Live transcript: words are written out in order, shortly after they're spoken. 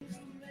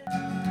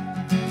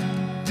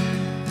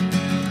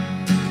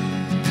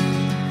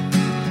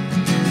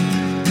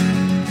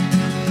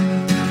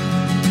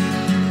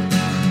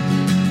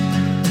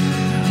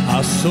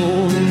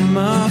sold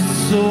my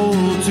soul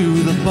to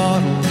the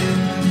bottle.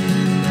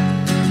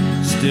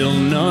 Still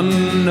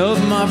none of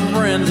my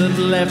friends have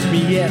left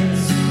me yet.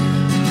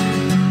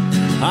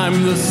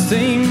 I'm the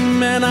same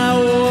man I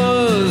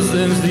was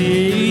since the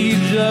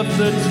age of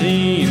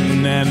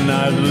 13, and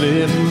I've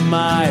lived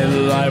my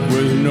life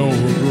with no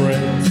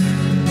regrets.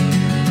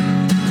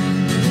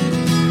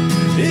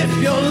 If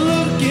you're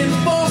looking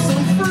for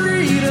some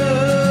freedom,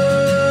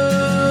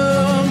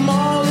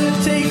 all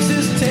it takes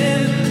is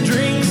 10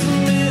 drinks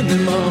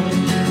minimum.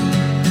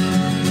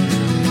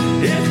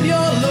 If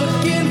you're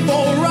looking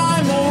for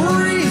rhyme or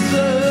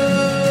reason,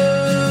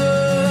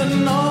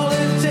 all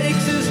it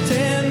takes is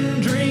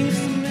 10 drinks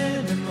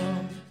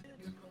minimum.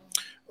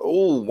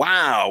 Oh,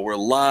 wow. We're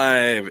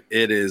live.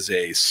 It is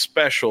a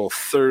special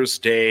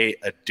Thursday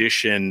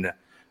edition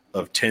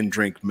of 10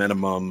 Drink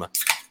Minimum.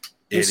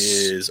 It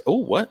is. Oh,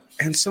 what?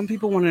 And some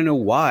people want to know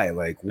why.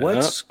 Like,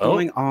 what's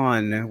going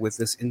on with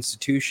this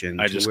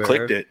institution? I just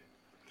clicked it.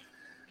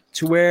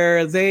 To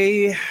where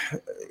they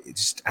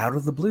just out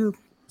of the blue.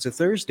 It's a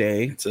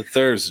Thursday. It's a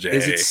Thursday.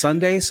 Is it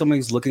Sunday?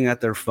 Somebody's looking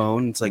at their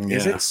phone. It's like,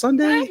 is it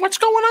Sunday? What's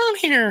going on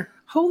here?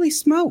 Holy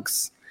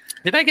smokes.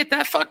 Did I get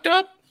that fucked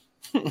up?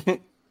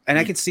 And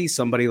I could see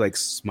somebody like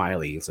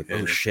Smiley. It's like,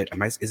 oh shit,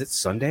 is it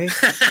Sunday?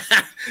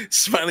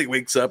 Smiley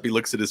wakes up. He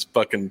looks at his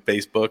fucking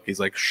Facebook. He's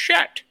like,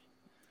 shit.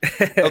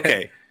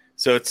 Okay,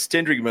 so it's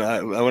 10 Drink.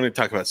 I want to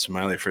talk about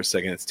Smiley for a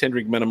second. It's 10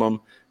 Drink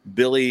Minimum.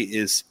 Billy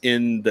is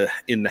in the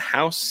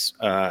house.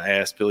 I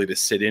asked Billy to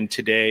sit in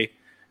today.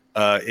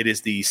 It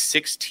is the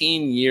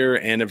 16-year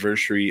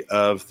anniversary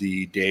of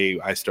the day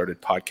I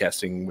started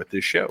podcasting with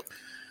this show.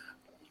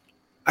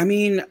 I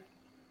mean,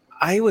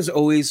 I was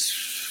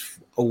always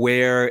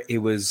aware it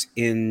was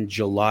in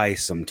July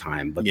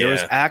sometime, but is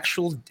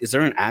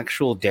there an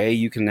actual day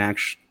you can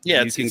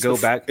actually go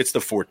back? It's the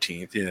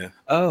 14th, yeah.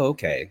 Oh,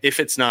 okay. If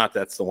it's not,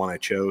 that's the one I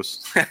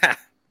chose.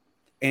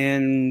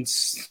 And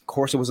of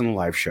course, it wasn't a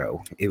live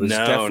show. It was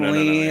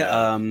definitely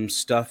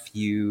stuff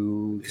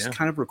just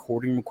kind of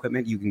recording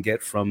equipment you can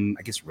get from,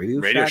 I guess,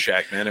 Radio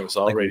Shack, man. It was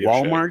all like Radio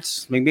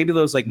Walmart's. Shack. Maybe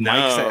those like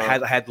mics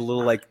that had the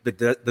little like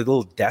the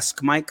little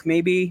desk mic,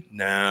 maybe.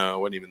 No, it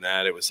wasn't even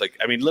that. It was like,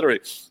 I mean, literally,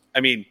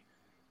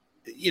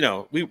 you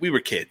know, we were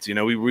kids, you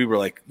know, we were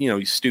like, you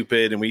know,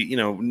 stupid, and we, you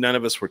know, none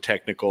of us were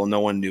technical. No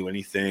one knew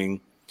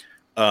anything.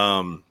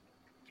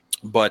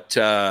 But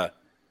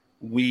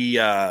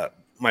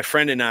my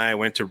friend and I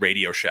went to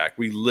Radio Shack.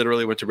 We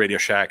literally went to Radio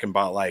Shack and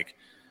bought like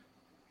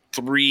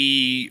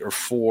 3 or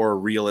 4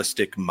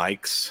 realistic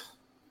mics.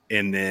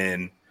 And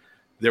then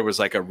there was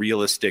like a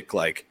realistic,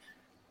 like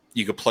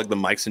you could plug the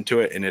mics into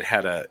it, and it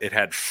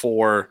had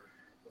 4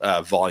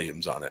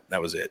 volumes on it.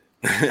 That was it.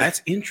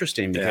 That's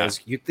interesting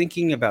because you're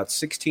thinking about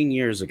 16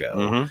 years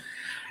ago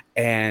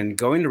and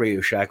going to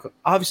Radio Shack.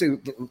 Obviously,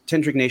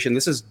 10 Drink Nation,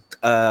 this is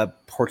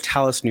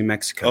Portales, New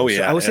Mexico. Oh, yeah.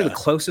 So I would say the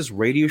closest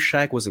Radio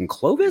Shack was in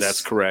Clovis.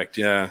 That's correct,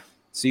 yeah.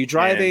 So you're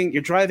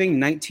driving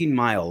 19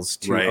 miles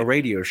to a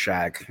Radio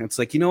Shack. It's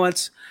like, you know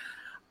what?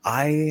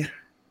 I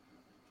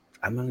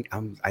want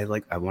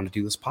to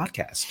do this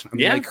podcast. I'm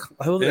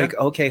like,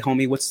 okay,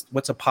 homie,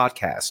 what's a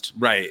podcast?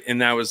 Right.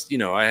 And that was, you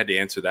know, I had to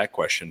answer that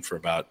question for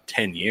about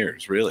 10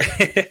 years, really.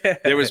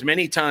 There was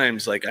many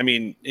times, like, I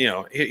mean, you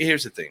know,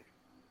 here's the thing.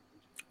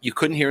 You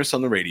couldn't hear us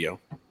on the radio.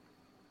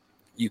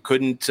 You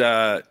couldn't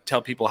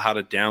tell people how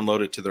to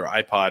download it to their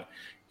iPod,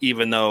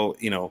 even though,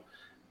 you know,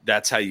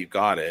 that's how you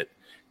got it.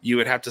 You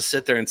would have to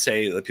sit there and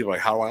say, the people are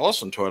like, how do I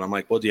listen to it? I'm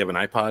like, well, do you have an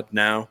iPod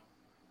now?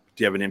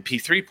 Do you have an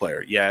MP3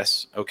 player?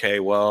 Yes. Okay.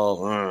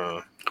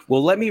 Well,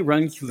 let me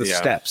run through the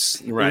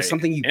steps. Right. It's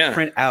something you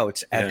print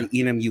out at the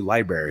ENMU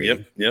library.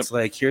 Yep. It's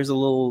like, here's a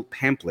little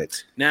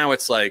pamphlet. Now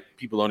it's like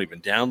people don't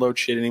even download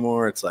shit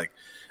anymore. It's like,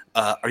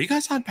 are you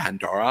guys on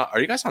Pandora? Are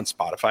you guys on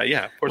Spotify?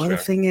 Yeah, of course. Well, the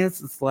thing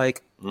is, it's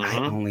like, I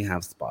only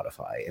have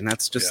Spotify, and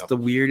that's just the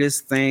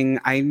weirdest thing.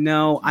 I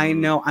know,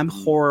 I'm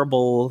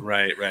horrible.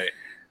 Right.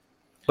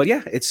 But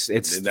yeah, it's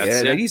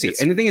that easy.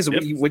 And the thing is,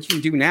 what you can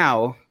do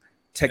now,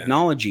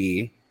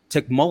 technology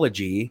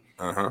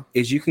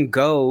is you can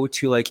go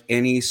to like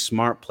any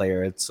smart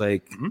player. It's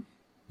like,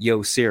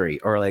 Yo Siri,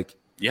 or like,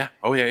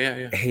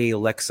 Hey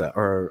Alexa,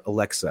 or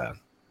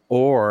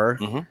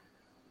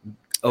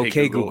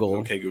Okay, Google.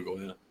 Okay,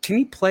 Google. Yeah. Can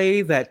you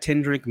play that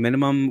 10 Drink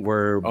Minimum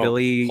where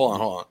Billy?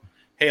 Hold on.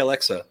 Hey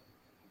Alexa,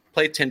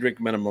 play 10 Drink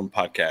Minimum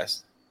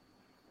podcast.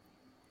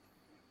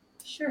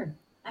 Sure.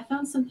 I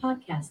found some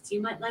podcasts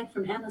you might like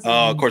from Amazon.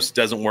 Oh, of course it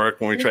doesn't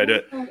work when we try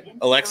to.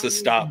 Alexa,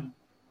 stop.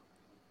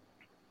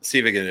 See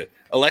if I get it.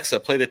 Alexa,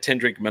 play the 10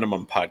 Drink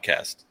Minimum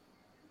podcast.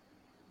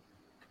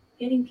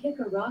 Getting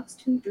Kicker rocks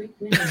 2 drink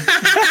minimum.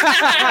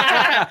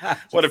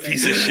 What a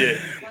piece of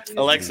shit.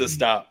 Alexa,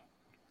 stop.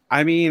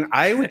 I mean,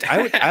 I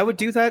would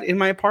do that in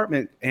my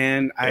apartment,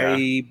 and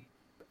I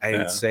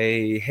would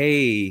say,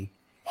 "Hey,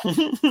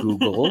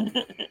 Google,"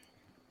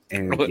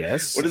 and what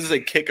does it say?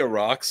 Kick a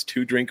rocks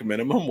 2 drink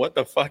minimum. What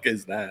the fuck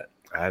is that?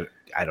 I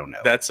don't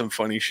know. That's some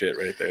funny shit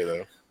right there,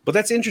 though. But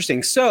that's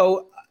interesting.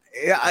 So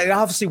it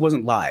obviously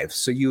wasn't live.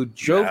 So you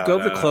drove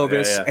to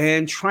Clovis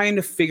and trying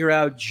to figure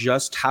out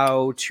just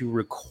how to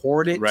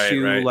record it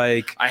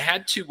like I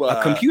had to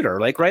a computer,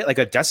 like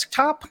a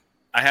desktop.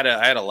 I had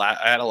a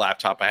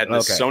laptop. I had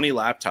this Sony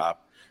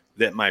laptop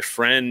that my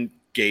friend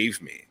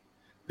gave me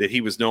that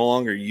he was no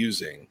longer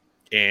using,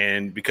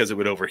 and because it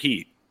would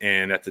overheat.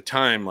 And at the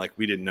time, like,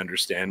 we didn't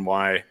understand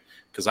why,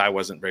 because I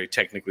wasn't very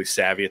technically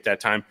savvy at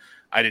that time.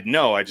 I didn't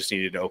know. I just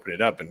needed to open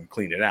it up and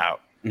clean it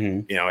out.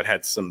 You know, it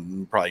had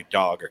some probably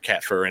dog or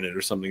cat fur in it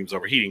or something. It was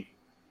overheating.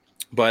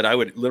 But I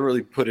would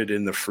literally put it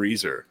in the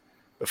freezer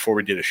before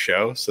we did a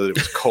show so that it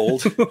was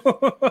cold.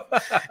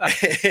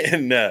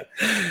 And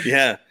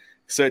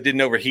so it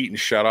didn't overheat and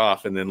shut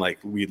off. And then, like,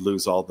 we'd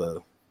lose all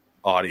the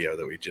audio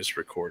that we just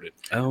recorded.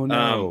 Oh,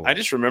 no. I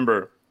just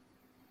remember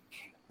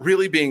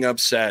really being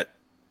upset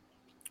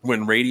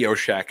when Radio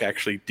Shack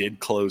actually did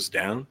close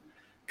down,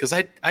 because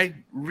I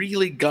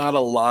really got a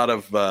lot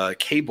of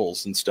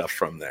cables and stuff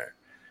from there.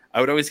 I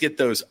would always get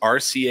those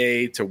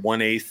RCA to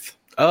 1/8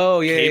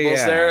 cables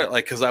there,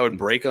 like, because I would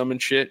break them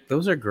and shit.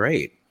 Those are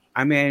great.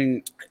 I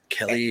mean,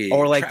 Kelly,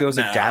 or like those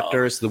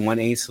adapters, the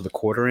 1/8 to the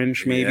 1/4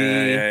 inch, maybe.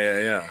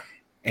 Yeah.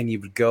 And you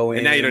would go in,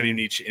 and now you don't even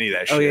need any of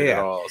that shit at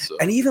all. So.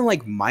 And even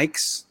like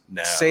mics.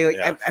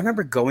 I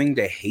remember going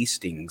to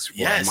Hastings for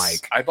a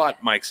mic. I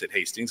bought mics at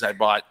Hastings. I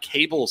bought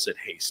cables at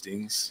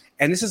Hastings.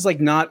 And this is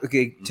like not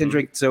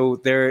Tendrick. So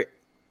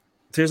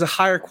there's a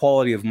higher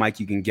quality of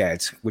mic you can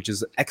get, which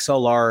is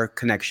XLR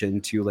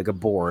connection to like a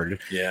board.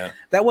 Yeah,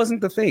 that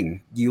wasn't the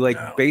thing. You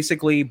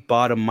basically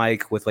bought a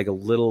mic with like a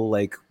little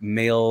like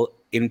male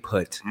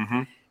input,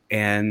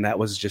 and that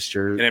was just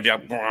your. And if you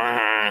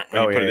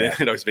put it in,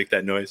 it always make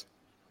that noise.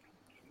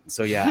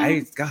 So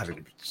I got it.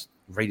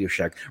 Radio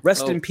Shack.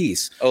 Rest in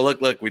peace. Oh,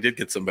 look, we did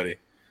get somebody.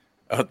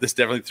 Oh, this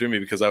definitely threw me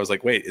because I was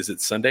like, wait, is it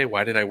Sunday?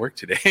 Why did I work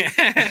today?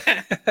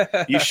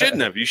 You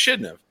shouldn't have.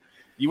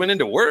 You went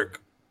into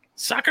work.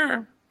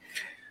 Sucker.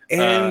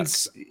 And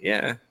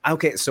yeah.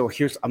 Okay, so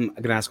I'm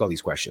going to ask all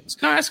these questions.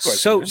 No, ask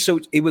questions. So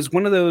it was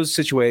one of those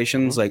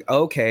situations like,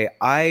 okay,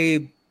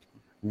 I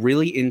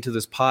really into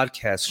this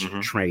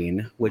podcast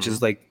train, which is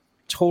like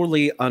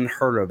totally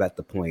unheard of at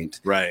the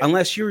point, right?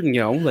 Unless you're,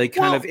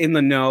 kind of in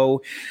the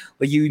know,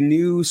 like you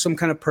knew some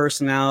kind of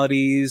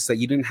personalities that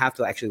you didn't have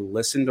to actually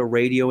listen to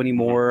radio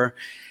anymore,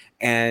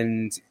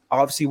 and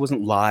obviously it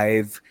wasn't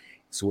live.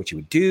 So what you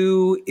would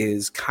do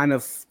is kind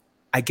of,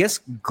 I guess,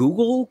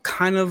 Google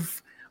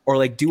or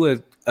like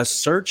do a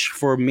search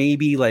for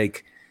maybe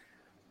like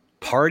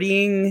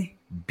partying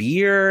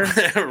beer,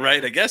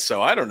 right? I guess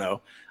so. I don't know.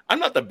 I'm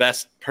not the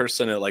best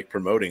person at like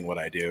promoting what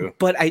I do,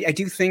 but I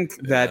do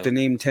think that the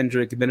name 10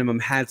 Drink Minimum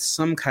had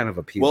some kind of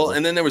appeal. Well,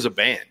 and then there was a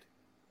band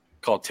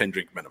called 10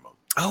 Drink Minimum.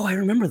 Oh, I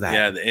remember that.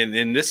 Yeah,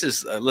 and this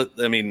is,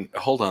 I mean,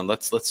 hold on,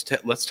 let's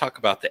talk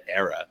about the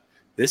era.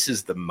 This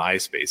is the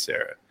MySpace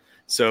era.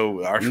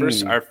 So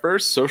our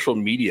first social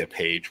media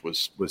page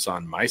was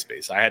on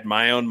MySpace. I had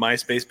my own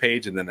MySpace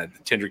page, and then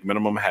 10 Drink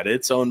Minimum had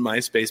its own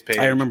MySpace page.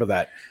 I remember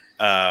that.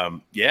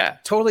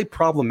 Totally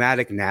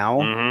problematic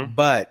now,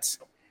 but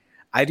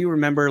I do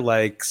remember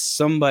like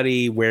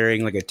somebody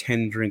wearing like a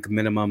 10 Drink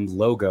Minimum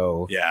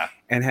logo. Yeah.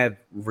 And had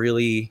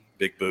really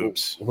big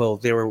boobs. Well,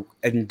 they were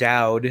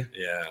endowed.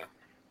 Yeah.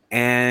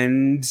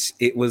 And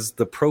it was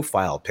the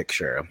profile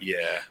picture.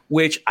 Yeah.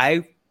 Which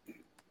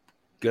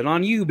good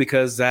on you,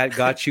 because that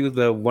got you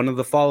one of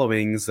the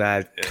followings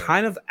that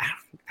kind of,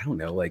 I don't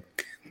know,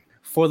 like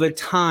for the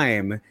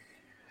time.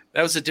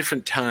 That was a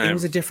different time. It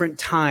was a different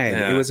time.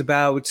 Yeah. It was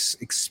about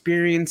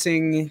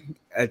experiencing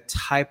a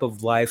type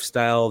of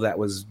lifestyle that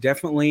was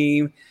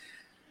definitely.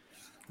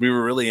 We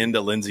were really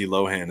into Lindsay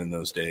Lohan in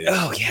those days.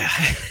 Oh,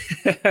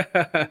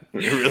 yeah.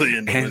 We were really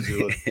into Lindsay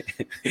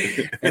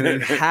Lohan. And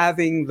then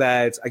having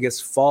that, I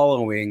guess,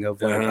 following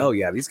of like, oh,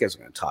 yeah, these guys are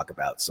going to talk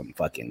about some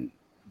fucking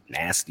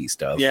nasty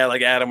stuff. Yeah,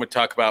 like Adam would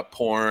talk about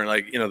porn,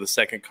 like, the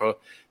second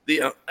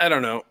I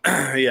don't know.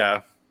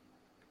 Yeah,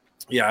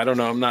 I don't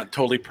know. I'm not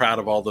totally proud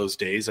of all those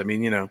days. I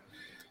mean, who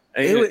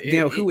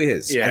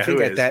is? Yeah, I think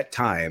at that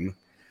time,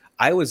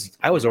 I was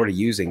already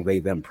using they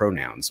them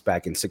pronouns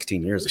back in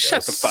 16 years ago.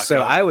 Shut the fuck up.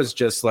 So I was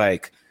just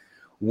like,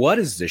 "What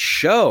is the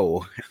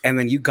show?" And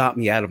then you got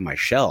me out of my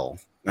shell,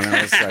 and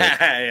I was like,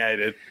 "Yeah, I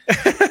did."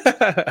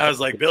 I was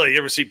like, "Billy, you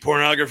ever see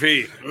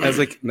pornography?" I was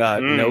like,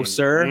 "No,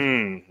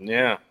 sir."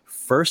 Yeah.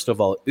 First of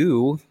all,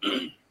 ooh,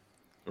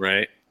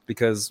 right?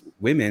 Because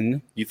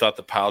women. You thought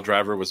the pile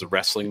driver was a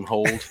wrestling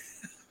hold.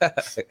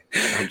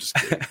 I'm just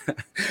kidding.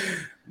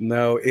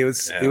 No, it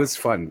was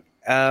fun.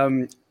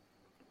 And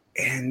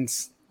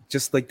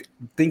just like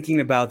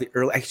thinking about the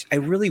early, I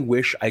really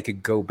wish I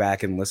could go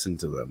back and listen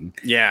to them.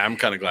 Yeah, I'm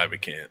kind of glad we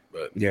can't,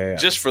 but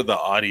just for the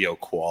audio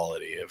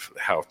quality of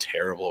how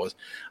terrible it was.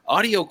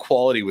 Audio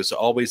quality was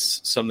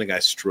always something I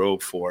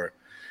strove for.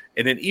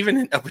 And then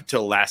even up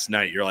until last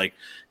night, you're like,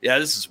 yeah,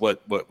 this is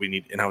what we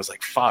need. And I was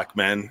like, fuck,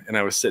 man. And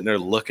I was sitting there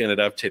looking it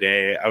up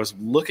today. I was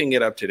looking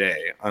it up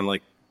today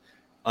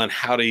on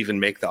how to even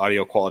make the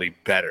audio quality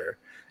better.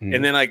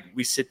 And then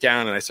we sit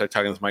down and I start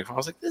talking to this microphone. I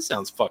was like, this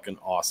sounds fucking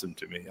awesome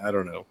to me. I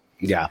don't know.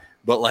 Yeah.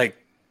 But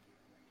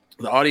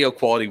the audio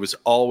quality was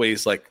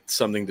always like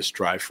something to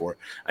strive for.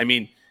 I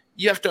mean,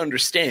 you have to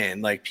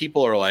understand, like,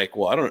 people are like,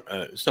 well, I don't,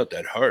 it's not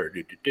that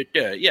hard.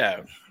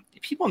 Yeah.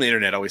 People on the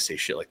internet always say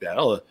shit like that.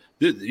 Oh,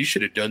 you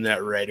should have done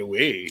that right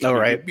away. All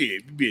right.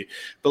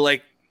 But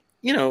like,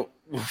 you know,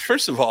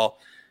 first of all,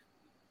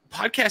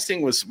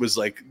 podcasting was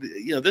like,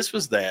 you know, this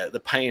was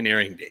the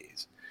pioneering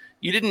days.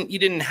 You didn't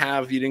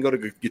go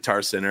to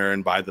Guitar Center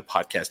and buy the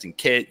podcasting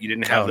kit. You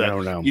didn't have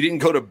you didn't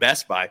go to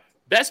Best Buy.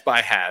 Best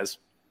Buy has,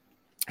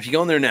 if you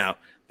go in there now,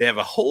 they have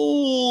a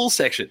whole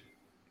section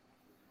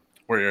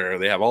where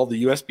they have all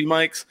the USB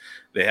mics.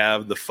 They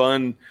have the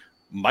fun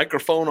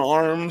microphone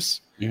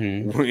arms.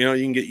 Mm-hmm. You know,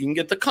 you can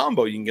get the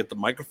combo. You can get the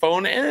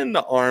microphone and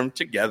the arm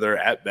together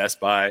at Best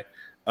Buy.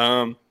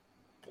 And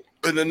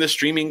then the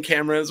streaming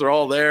cameras are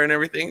all there and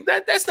everything.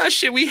 That's not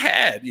shit we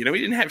had. You know, we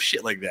didn't have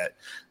shit like that.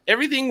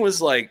 Everything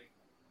was like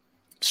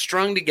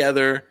strung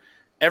together.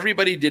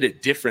 Everybody did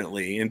it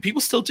differently, and people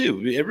still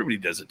do. Everybody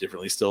does it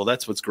differently still.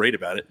 That's what's great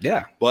about it.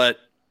 Yeah. But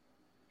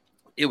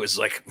it was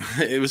like,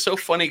 it was so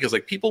funny because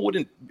like people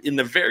wouldn't, in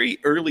the very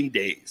early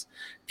days,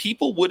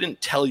 people wouldn't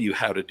tell you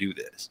how to do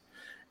this.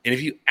 And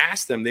if you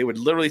asked them, they would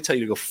literally tell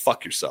you to go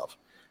fuck yourself.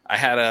 I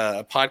had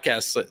a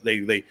podcast.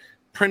 They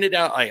printed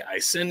out. I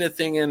sent a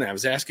thing in. I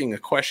was asking a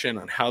question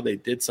on how they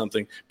did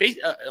something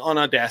on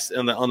Audacity,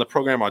 on the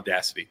program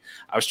Audacity.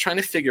 I was trying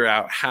to figure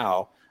out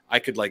how I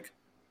could like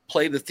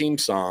play the theme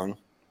song,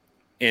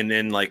 and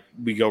then like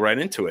we go right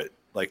into it,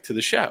 like to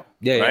the show, right?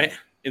 Yeah.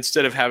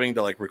 Instead of having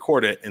to like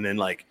record it and then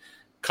like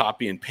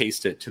copy and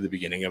paste it to the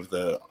beginning of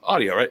the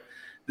audio, right?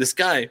 This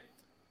guy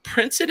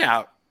prints it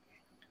out.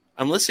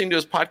 I'm listening to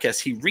his podcast.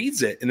 He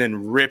reads it and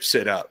then rips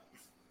it up.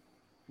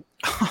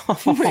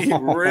 He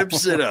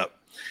rips it up.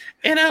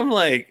 And I'm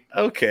like,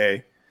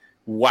 okay,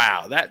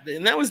 wow.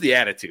 That was the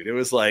attitude. It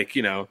was like,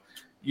 you know,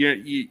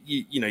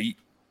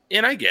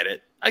 and I get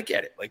it.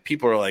 Like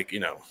people are like, you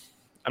know,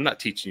 I'm not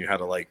teaching you how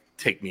to like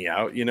take me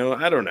out, you know,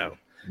 I don't know.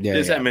 Yeah,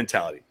 there's that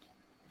mentality.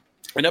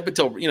 And up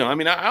until, you know, I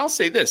mean, I'll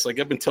say this, like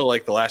up until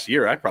like the last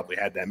year, I probably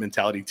had that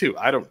mentality too.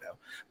 I don't know.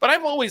 But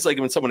I've always, like,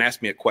 when someone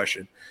asks me a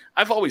question,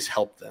 I've always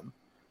helped them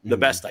the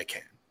best I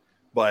can.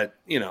 But,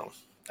 you know,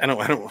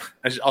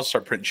 I'll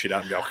start printing shit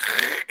out and go.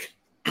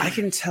 I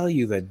can tell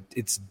you that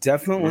it's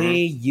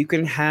definitely, you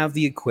can have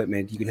the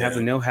equipment, you can have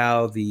the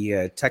know-how,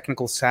 the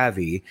technical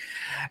savvy,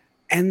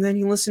 and then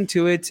you listen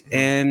to it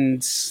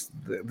and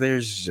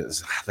there's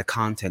just, the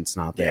content's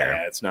not there.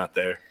 Yeah, it's not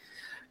there.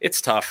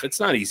 It's tough. It's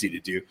not easy to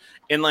do.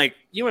 And like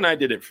you and I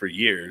did it for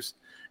years,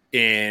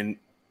 and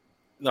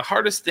the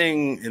hardest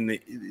thing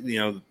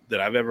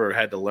that I've ever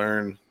had to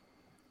learn,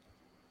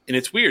 and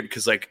it's weird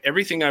because like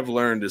everything I've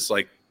learned is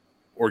like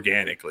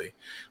organically,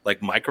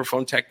 like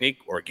microphone technique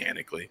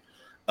organically.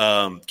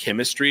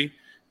 Chemistry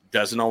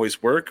doesn't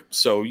always work.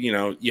 So, you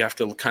know, you have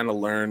to kind of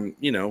learn,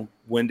 you know,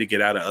 when to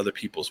get out of other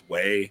people's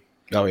way.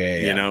 Oh, yeah.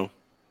 You know,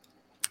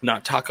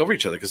 not talk over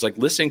each other. Because like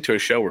listening to a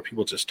show where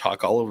people just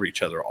talk all over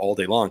each other all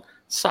day long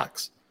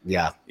sucks.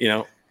 Yeah. You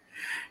know,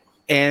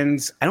 and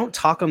I don't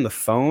talk on the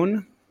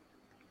phone,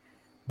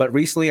 but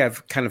recently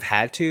I've kind of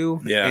had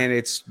to. Yeah. And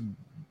it's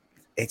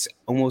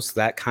almost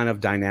that kind of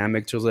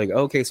dynamic. So it's like,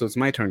 okay, so it's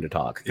my turn to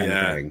talk. Kind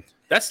of thing.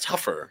 That's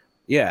tougher.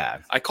 Yeah.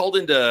 I called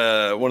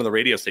into one of the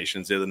radio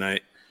stations the other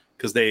night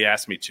because they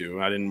asked me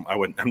to. I'm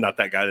not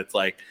that guy that's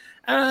like,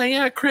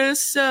 yeah,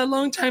 Chris,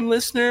 longtime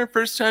listener,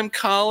 first time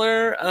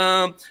caller.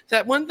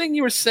 That one thing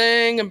you were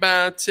saying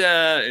about,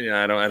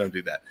 I don't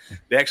do that.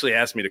 They actually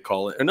asked me to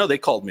call it. Or no, they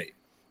called me.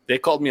 They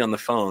called me on the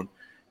phone.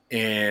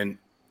 And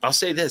I'll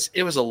say this,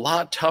 it was a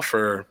lot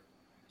tougher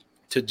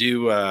to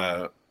do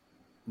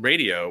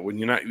radio when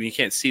you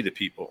can't see the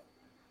people.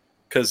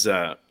 Because,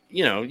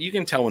 you know, you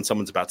can tell when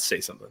someone's about to say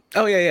something.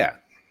 Oh, yeah.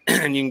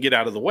 And you can get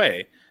out of the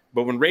way.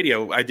 But when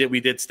radio,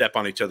 we did step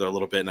on each other a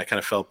little bit, and I kind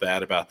of felt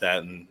bad about that.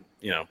 And,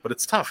 you know, but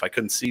it's tough. I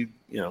couldn't see,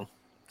 you know.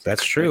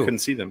 That's true. I couldn't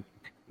see them.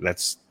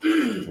 That's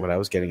what I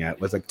was getting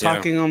at, was like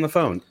talking on the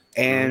phone.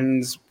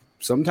 And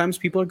sometimes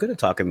people are good at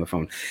talking on the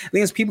phone. The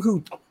thing is, people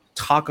who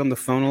talk on the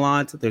phone a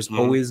lot, there's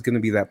always going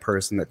to be that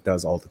person that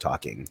does all the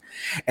talking.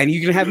 And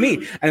you can have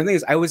me. And the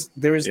thing is,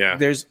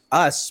 there's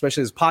us,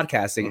 especially as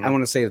podcasting. I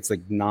want to say it's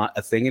like not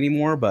a thing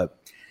anymore, but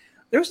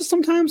there's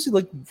sometimes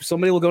like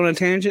somebody will go on a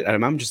tangent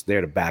and I'm just there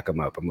to back them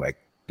up. I'm like,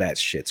 that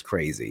shit's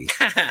crazy.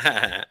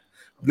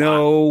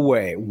 No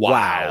way.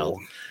 Wow.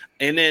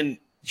 And then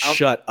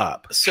shut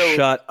up.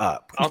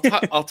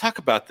 I'll talk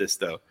about this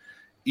though.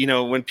 You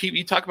know, when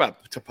you talk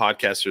about to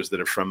podcasters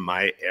that are from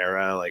my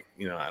era, like,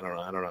 you know, I don't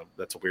know.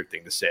 That's a weird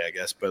thing to say, I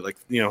guess, but like,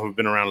 you know, who've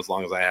been around as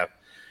long as I have.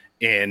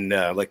 And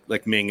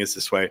like Ming is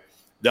this way.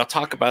 They'll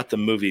talk about the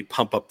movie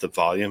Pump Up the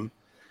Volume.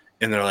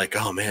 And they're like,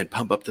 oh man,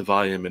 Pump Up the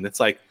Volume. And it's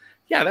like,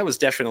 yeah, that was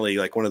definitely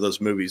like one of those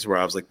movies where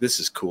I was like, this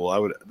is cool. I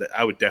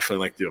would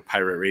definitely like to do a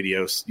pirate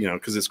radio, you know,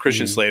 because it's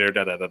Christian Slater,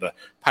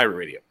 pirate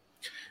radio.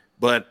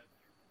 But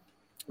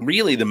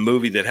really the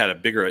movie that had a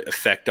bigger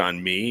effect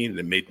on me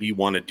that made me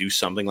want to do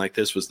something like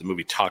this was the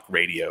movie Talk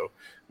Radio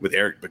with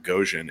Eric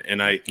Bogosian.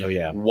 And I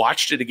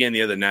watched it again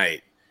the other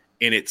night.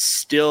 and it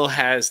still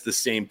has the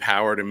same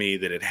power to me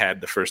that it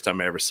had the first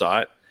time I ever saw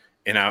it.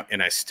 And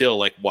I still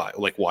like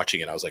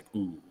watching it. I was like,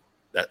 ooh,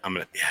 that I'm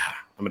gonna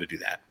do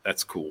that.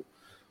 That's cool.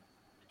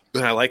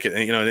 And I like it.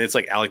 And, it's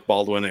like Alec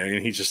Baldwin,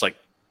 and he's about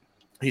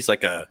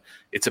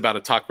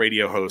a talk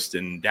radio host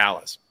in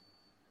Dallas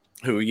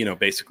who,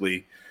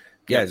 basically,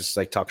 just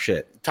like talk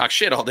shit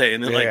all day.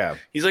 And then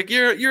he's like,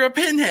 you're a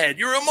pinhead.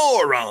 You're a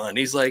moron.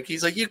 He's like,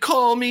 you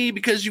call me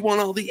because you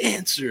want all the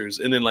answers.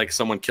 And then like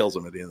someone kills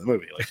him at the end of the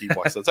movie. Like he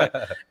walks outside.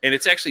 And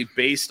it's actually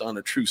based on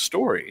a true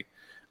story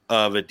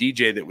of a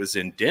DJ that was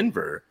in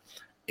Denver,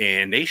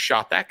 and they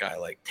shot that guy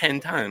like 10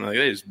 times. Like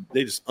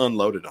they just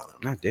unloaded on him.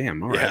 God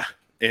damn. All right.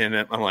 And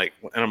I'm like,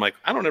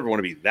 I don't ever want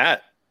to be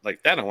that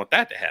like that. I don't want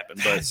that to happen.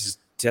 But it's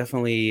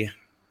definitely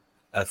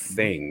a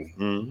thing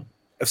mm-hmm.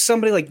 of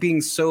somebody like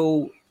being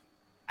so.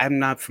 I'm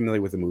not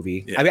familiar with the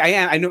movie. Yeah. I mean,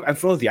 I know I'm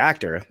familiar with the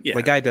actor. Yeah.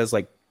 The guy does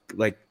like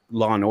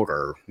Law and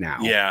Order now.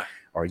 Yeah.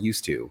 Or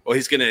used to. Well,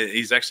 he's gonna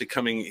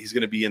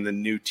be in the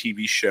new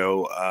TV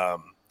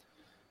show,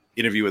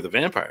 Interview with a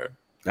Vampire.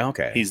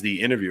 Okay. He's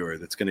the interviewer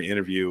that's going to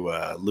interview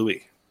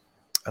Louis.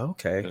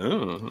 Okay.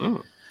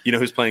 Oh. You know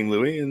who's playing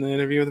Louis in the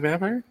Interview with a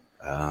Vampire?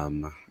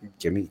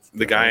 Give me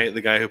the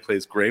guy who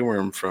plays Grey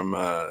Worm from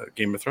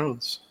Game of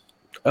Thrones.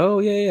 Oh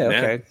yeah.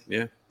 Okay.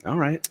 Yeah. All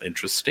right.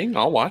 Interesting.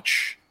 I'll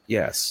watch.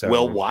 Yes. So,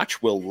 we'll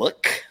watch. We'll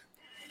look.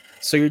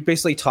 So you're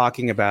basically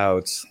talking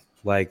about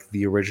like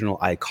the original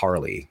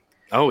iCarly.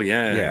 Oh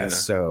yeah. Yeah.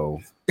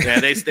 So yeah,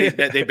 they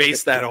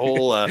based that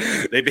whole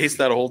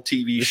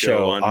TV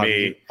show on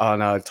me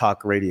on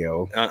talk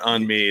radio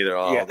on me. They're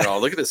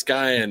all look at this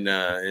guy in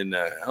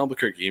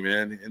Albuquerque,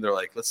 man, and they're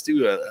like, let's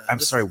do a. I'm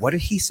sorry, what did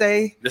he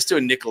say? Let's do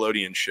a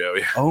Nickelodeon show.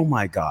 Oh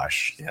my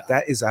gosh,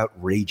 that is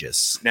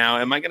outrageous. Now,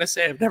 am I going to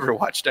say I've never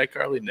watched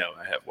iCarly? No,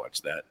 I have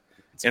watched that,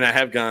 and I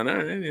have gone.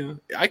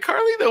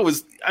 iCarly though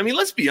was, I mean,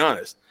 let's be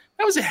honest,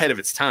 that was ahead of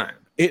its time.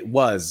 It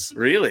was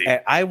really.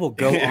 And I will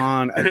go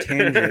on a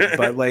tangent,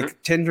 but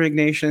like Tendring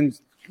Nation.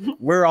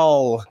 We're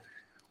all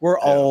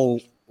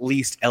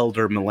least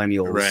elder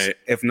millennials, right?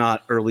 If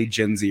not early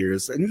Gen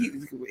Zers,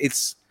 and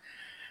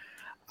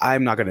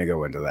I'm not going to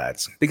go into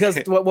that because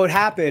what would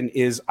happen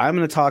is I'm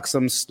going to talk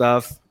some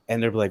stuff,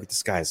 and they'll be like,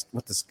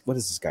 what is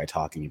this guy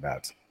talking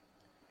about?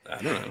 I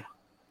don't know.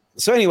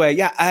 So anyway,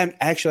 I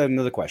have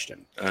another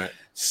question. All right.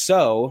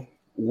 So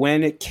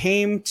when it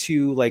came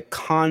to like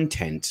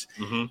content,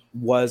 mm-hmm.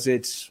 was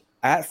it?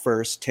 At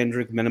first,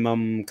 Tendrick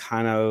Minimum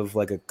kind of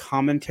like a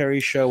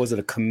commentary show. Was it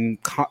like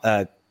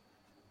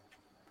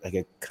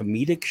a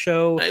comedic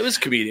show? It was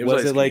comedic.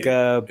 Was it like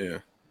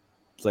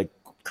like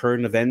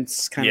current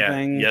events kind of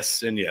thing?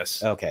 Yes and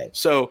yes. Okay.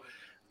 So,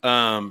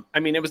 I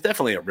mean, it was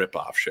definitely a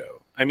rip-off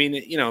show. I mean,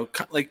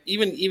 like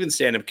even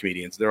stand-up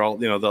comedians, they're all,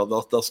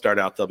 they'll start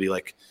out, they'll be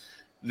like,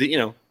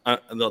 they'll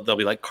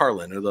be like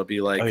Carlin, or they'll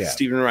be like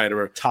Stephen Wright,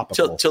 or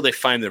till they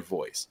find their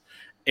voice.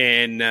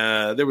 And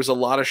there was a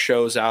lot of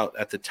shows out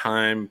at the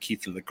time,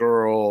 Keith and the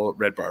Girl,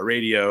 Red Bar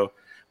Radio,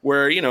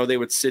 where, they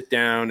would sit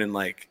down and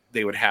like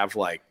they would have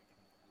like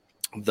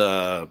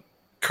the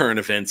current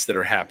events that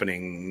are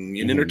happening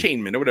in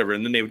entertainment or whatever.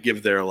 And then they would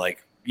give their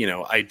like,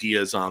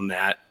 ideas on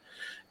that.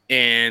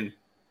 And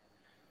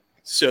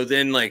so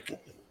then like,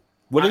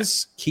 what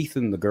is Keith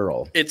and the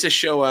Girl? It's a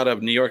show out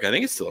of New York. I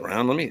think it's still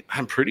around.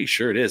 I'm pretty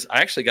sure it is.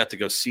 I actually got to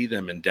go see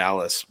them in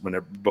Dallas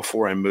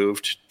before I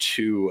moved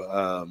to,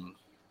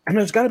 and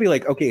there's got to be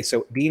like, okay,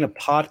 so being a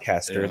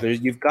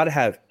podcaster, you've got to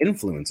have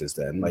influences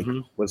then. Like,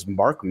 was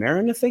Mark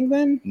Maron a thing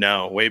then?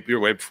 No, you're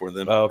way before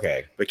them. Oh,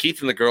 okay. But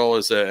Keith and the Girl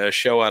is a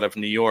show out of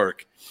New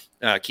York.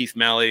 Keith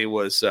Malley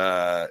was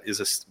a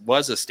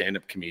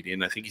stand-up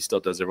comedian. I think he still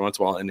does every once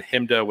in a while. And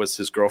Himda was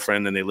his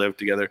girlfriend, and they lived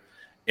together.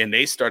 And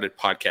they started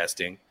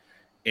podcasting.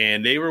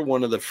 And they were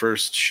one of the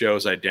first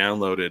shows I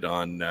downloaded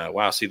on.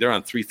 Wow, see, they're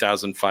on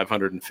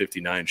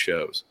 3,559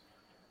 shows.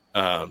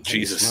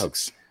 Jesus.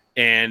 Smokes.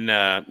 And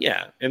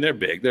and they're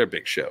big. They're a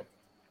big show.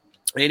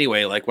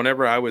 Anyway, like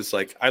whenever I was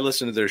like, I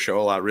listened to their show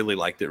a lot, really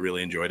liked it,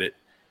 really enjoyed it.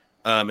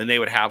 And they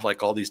would have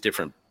like all these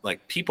different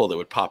like people that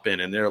would pop in,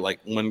 and they're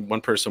like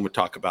one person would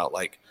talk about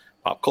like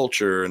pop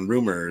culture and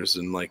rumors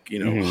and like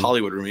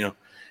Hollywood rumor,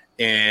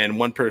 and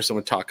one person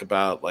would talk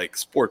about like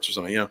sports or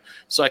something,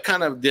 So I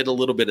kind of did a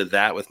little bit of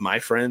that with my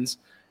friends,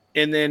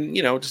 and then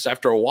just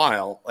after a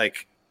while,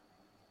 like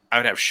I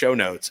would have show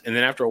notes, and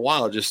then after a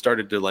while, it just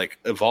started to like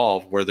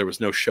evolve where there was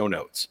no show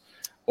notes,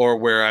 or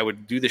where I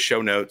would do the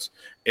show notes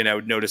and I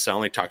would notice I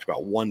only talked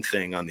about one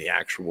thing on the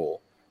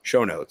actual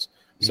show notes.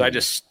 So I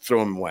just throw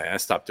them away. I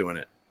stopped doing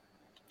it.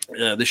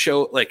 The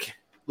show, like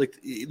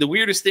the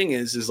weirdest thing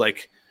is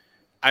like,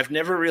 I've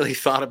never really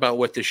thought about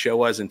what the show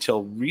was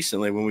until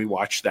recently when we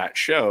watched that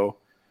show,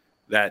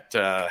 that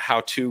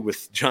How To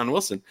with John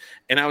Wilson.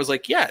 And I was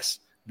like, yes,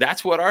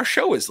 that's what our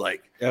show is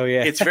like. Oh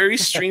yeah. It's very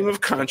stream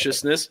of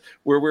consciousness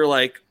where we're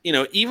like,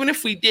 even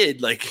if we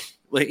did like,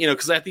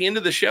 cause at the end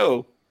of the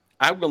show,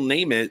 I will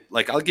name it,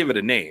 like I'll give it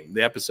a name,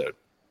 the episode.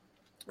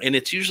 And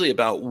it's usually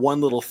about one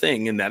little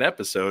thing in that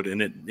episode.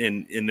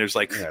 And there's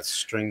like, it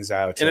strings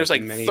out. And there's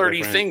like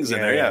 30 things in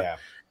there. Yeah.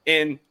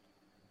 And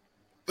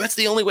That's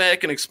the only way I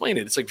can explain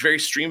it. It's like very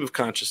stream of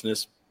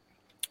consciousness.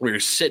 We're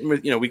sitting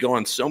with, we go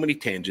on so many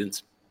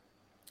tangents,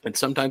 and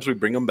sometimes we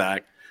bring them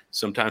back.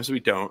 Sometimes we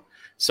don't.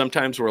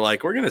 Sometimes we're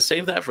like, we're going to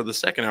save that for the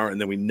second hour, and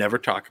then we never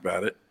talk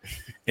about it.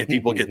 And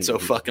people get so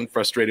fucking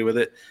frustrated with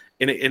it.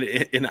 And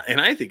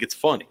I think it's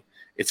funny.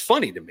 It's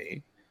funny to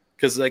me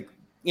because, like,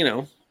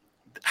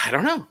 I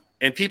don't know.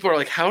 And people are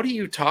like, how do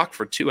you talk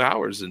for 2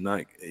 hours? And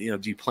like, do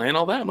you plan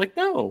all that? I'm like,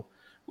 no,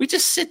 we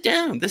just sit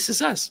down. This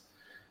is us.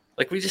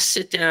 Like, we just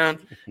sit down.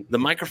 The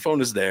microphone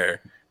is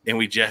there and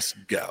we just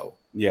go.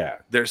 Yeah.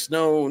 There's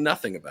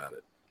nothing about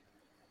it.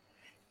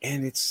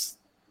 And it's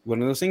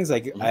one of those things,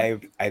 like,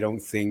 I don't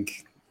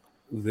think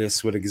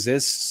this would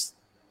exist.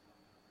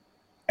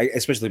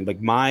 Especially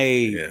like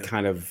my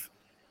kind of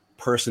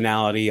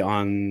personality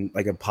on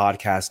like a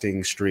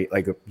podcasting street,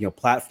 like a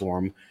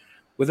platform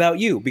without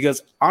you,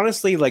 because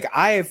honestly, like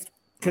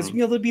because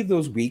there'll be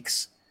those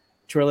weeks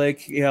where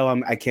like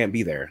I can't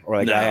be there, or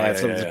like I have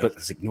something to put.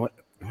 It's like, you know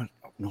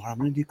what I'm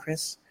gonna do,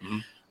 Chris?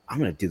 I'm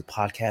gonna do the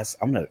podcast.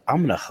 I'm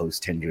gonna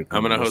host Tendrick.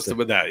 I'm gonna host it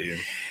without you,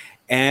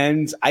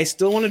 and I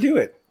still want to do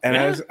it.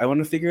 And I want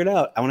to figure it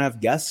out. I want to have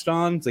guests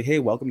on. It's like, hey,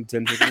 welcome to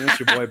Tendrick Minutes.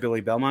 Your boy Billy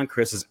Belmont.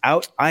 Chris is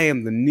out. I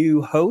am the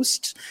new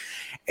host,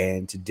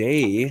 and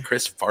today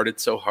Chris farted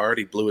so hard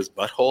he blew his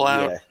butthole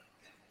out. Yeah.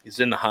 He's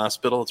in the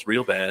hospital. It's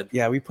real bad.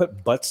 Yeah, we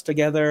put butts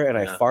together, and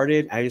I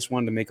farted. I just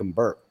wanted to make him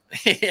burp.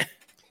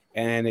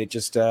 And it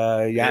just,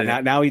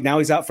 now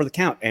he's out for the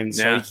count, and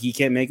so he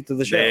can't make it to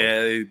the show.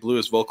 Yeah, he blew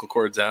his vocal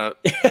cords out.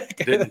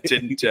 Didn't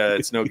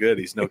it's no good.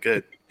 He's no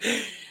good.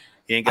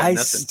 He ain't got nothing.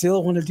 I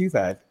still want to do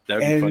that.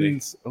 That'd be funny.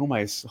 Oh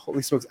my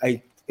holy smokes!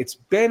 It's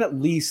been at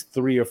least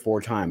 3 or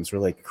 4 times where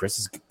like Chris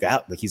is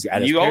out, like he's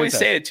at his. You always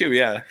say it too,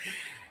 yeah.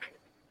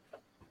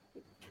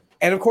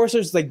 And of course,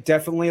 there's like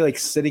definitely like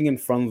sitting in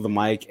front of the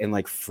mic and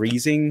like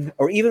freezing,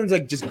 or even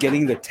like just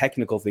getting the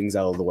technical things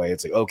out of the way.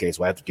 It's like, okay,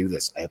 so I have to do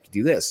this. I have to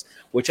do this,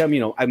 which I'm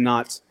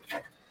not,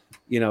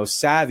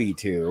 savvy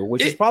to,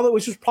 which was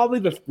probably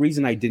the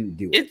reason I didn't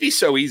do it. It'd be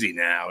so easy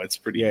now. It's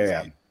pretty easy.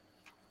 Yeah.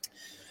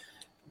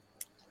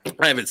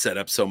 I have it set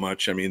up so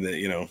much. I mean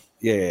that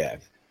Yeah.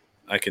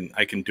 I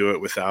can do it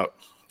without.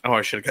 Oh,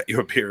 I should have got you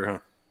a beer, huh?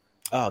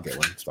 Oh, I'll get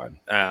one. It's fine.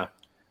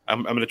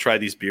 I'm gonna try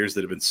these beers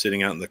that have been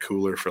sitting out in the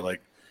cooler for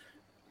like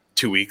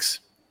 2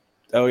 weeks.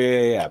 Oh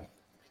yeah.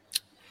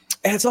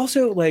 And it's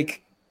also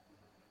like,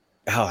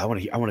 I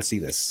want to see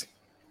this.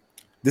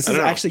 This is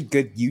actually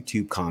good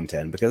YouTube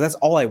content because that's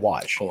all I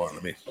watch. Hold on,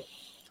 let me.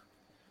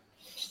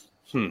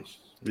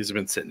 These have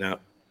been sitting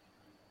out.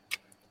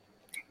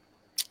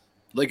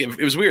 Like it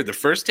was weird. The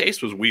first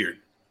taste was weird,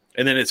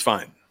 and then it's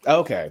fine.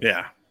 Okay.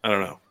 Yeah, I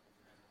don't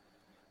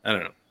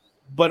know.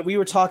 But we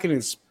were talking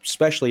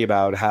especially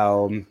about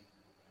how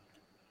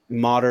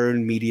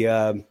modern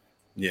media.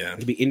 Yeah.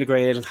 To be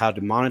integrated, how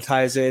to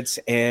monetize it,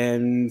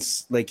 and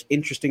like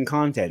interesting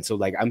content. So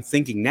like I'm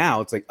thinking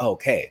now, it's like,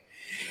 okay,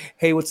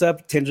 hey, what's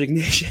up, Tendrick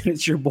Nation?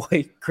 It's your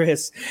boy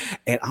Chris,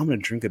 and I'm gonna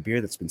drink a beer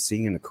that's been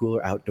sitting in a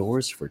cooler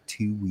outdoors for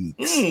 2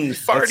 weeks.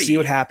 Farty. Let's see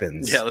what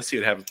happens. Yeah, let's see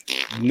what happens.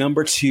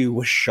 Number 2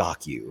 will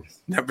shock you.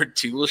 Yeah.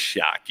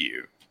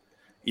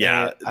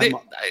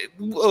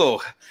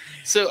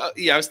 So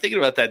I was thinking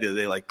about that the other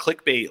day. Like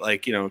clickbait,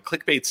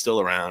 clickbait's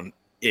still around.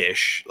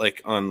 Ish,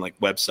 like on like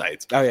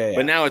websites. Oh yeah.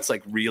 But now it's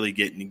like really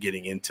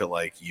getting into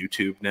like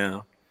YouTube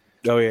now.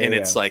 Oh yeah. And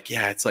it's like,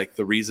 it's like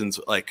the reasons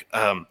like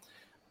I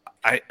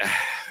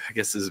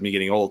guess this is me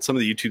getting old. Some of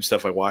the YouTube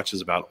stuff I watch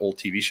is about old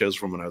TV shows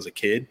from when I was a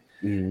kid.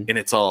 Mm-hmm. And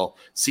it's all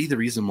see the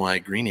reason why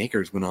Green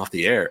Acres went off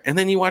the air. And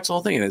then you watch the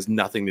whole thing and it has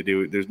nothing to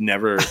do. There's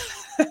never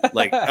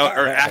like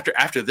or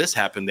after this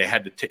happened, they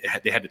had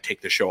to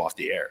take the show off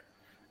the air.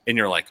 And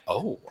you're like,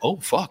 oh,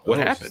 fuck, what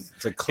happened?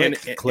 It's a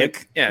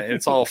click. And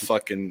it's all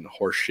fucking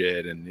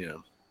horseshit, and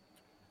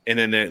and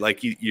then like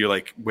you're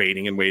like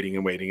waiting,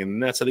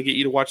 and that's how they get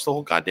you to watch the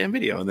whole goddamn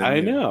video. And then I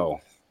know,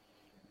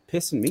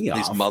 pissing me off.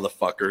 These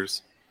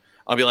motherfuckers.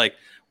 I'll be like,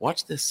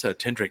 watch this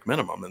Tendrick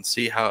Minimum and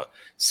see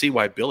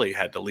why Billy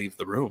had to leave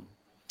the room.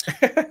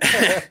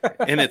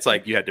 And it's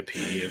like you had to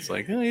pee. It's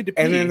like you had to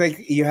pee. And then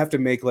like you have to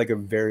make like a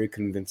very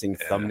convincing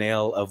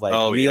thumbnail of like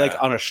me like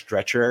on a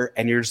stretcher,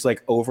 and you're just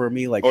like over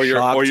me like or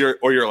shocked.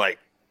 you're like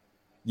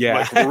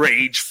like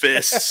rage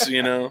fists,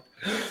 Yeah.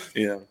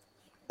 And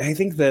I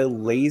think the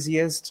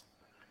laziest,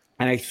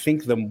 and I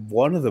think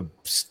one of the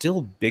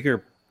still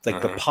bigger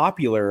like the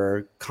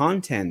popular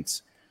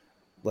content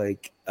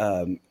like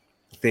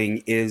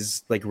thing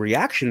is like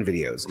reaction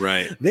videos.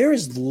 Right. There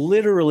is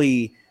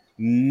literally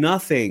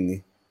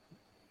nothing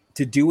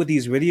to do with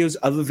these videos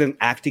other than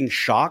acting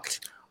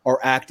shocked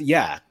or and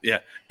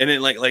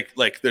then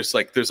like there's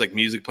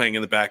music playing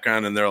in the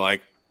background and they're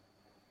like,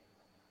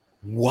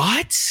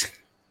 what?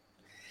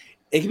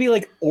 It could be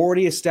like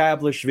already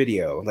established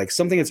video, like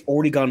something that's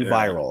already gone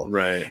viral,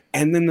 right?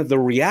 And then the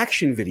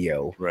reaction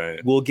video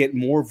will get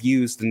more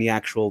views than the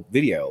actual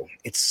video.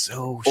 It's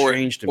so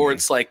strange to me. Or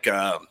it's like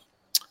a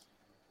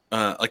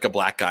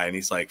black guy, and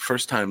he's like,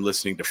 first time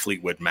listening to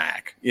Fleetwood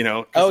Mac,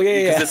 because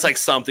it's like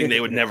something they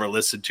would never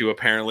listen to.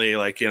 Apparently,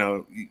 like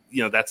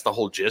that's the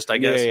whole gist, I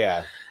guess.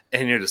 Yeah.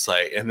 and you're just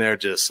like, and they're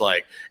just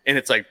like, and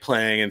it's like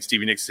playing, and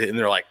Stevie Nicks, and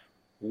they're like,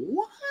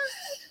 what?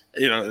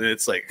 You know, and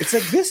it's like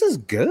this is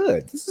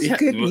good. This is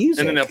good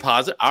music. And then they'll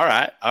pause it. All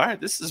right.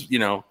 This is,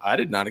 I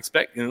did not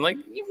expect. And like,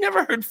 you've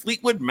never heard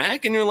Fleetwood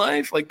Mac in your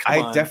life? Like,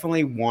 come on. I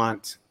definitely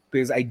want,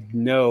 because I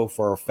know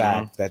for a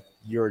fact that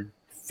you're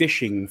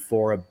fishing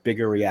for a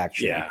bigger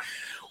reaction. Yeah.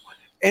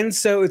 And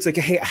so it's like,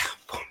 hey,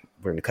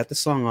 we're going to cut the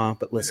song off,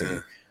 but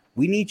listen,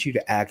 we need you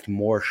to act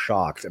more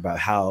shocked about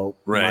how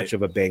much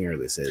of a banger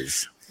this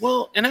is.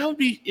 Well, and I would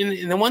be,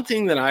 and the one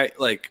thing that I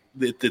like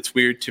that's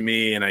weird to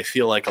me, and I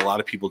feel like a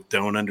lot of people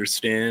don't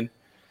understand,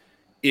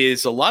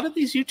 is a lot of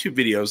these YouTube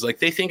videos, like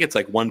they think it's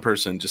like one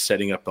person just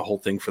setting up the whole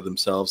thing for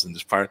themselves and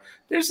just fire.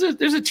 There's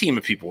a team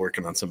of people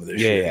working on some of this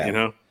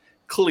shit,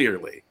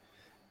 clearly.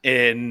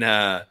 And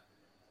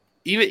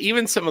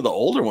even some of the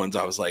older ones,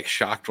 I was like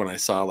shocked when I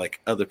saw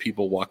like other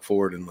people walk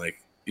forward and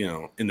like,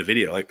 in the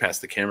video, like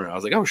past the camera. I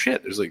was like, oh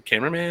shit, there's like a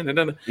cameraman,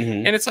 and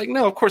it's like,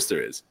 no, of course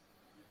there is.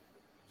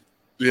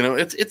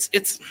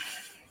 It's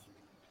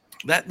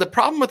that the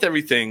problem with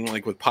everything,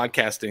 like with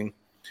podcasting,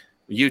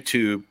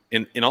 YouTube,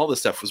 and all this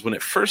stuff, was when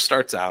it first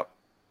starts out,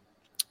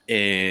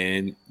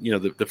 and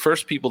the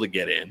first people to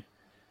get in,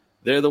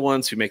 they're the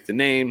ones who make the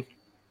name,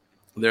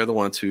 they're the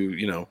ones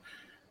who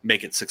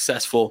make it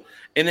successful,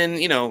 and then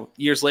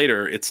years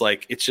later, it's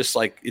just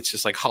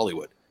like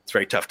Hollywood. It's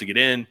very tough to get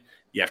in.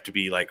 You have to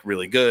be like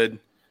really good.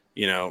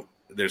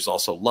 There's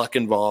also luck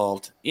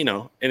involved.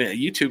 And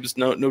YouTube is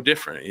no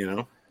different.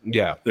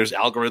 Yeah, there's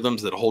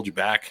algorithms that hold you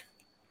back,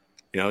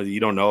 you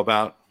don't know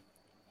about.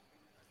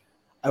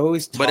 I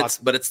always talk,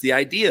 but it's the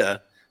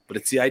idea,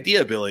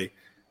 Billy,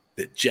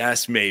 that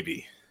just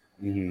maybe,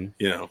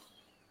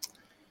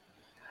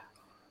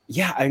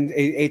 Yeah, and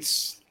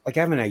it's like I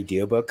have an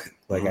idea book.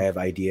 Like I have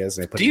ideas.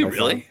 And I put. Do you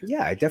really? Phone.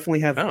 Yeah, I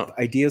definitely have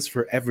ideas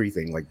for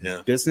everything. Like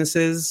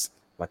businesses,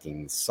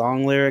 fucking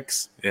song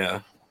lyrics. Yeah.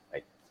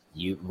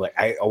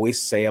 I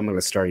always say I'm going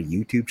to start a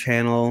YouTube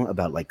channel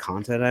about like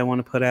content I want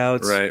to put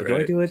out. Right. But do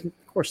I do it?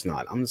 Of course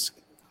not. I'm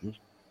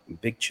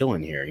big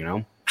chilling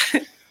here,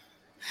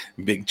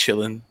 Big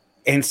chilling.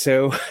 And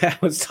so I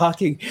was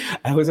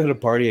at a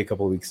party a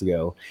couple of weeks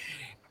ago,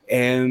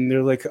 and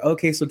they're like,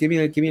 okay, so give me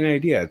an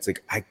idea. It's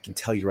like, I can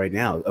tell you right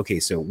now. Okay,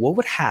 so what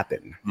would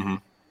happen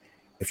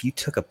if you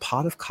took a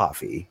pot of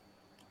coffee,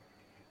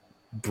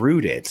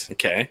 brewed it,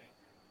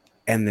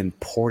 and then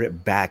poured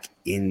it back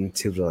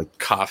into the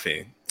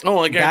coffee? Oh,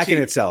 I guarantee, back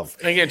in itself.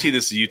 I guarantee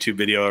this is a YouTube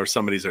video or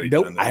somebody's already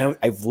done that.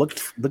 I've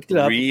looked it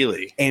up.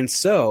 Really? And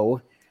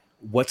so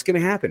what's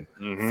going to happen?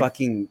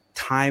 Fucking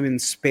time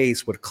and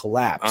space would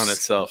collapse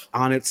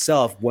on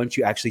itself once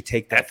you actually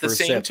take that at the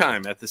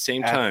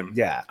same time.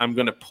 Yeah. I'm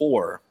going to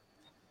pour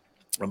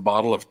a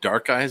bottle of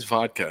Dark Eyes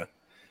vodka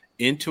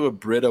into a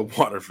Brita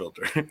water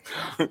filter.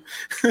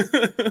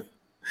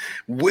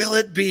 Will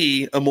it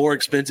be a more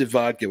expensive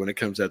vodka when it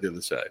comes out the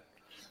other side?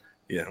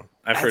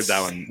 I've heard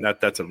that one.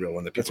 That's a real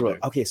one that people do.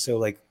 Okay, so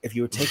like if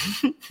you were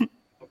taking,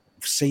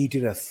 say you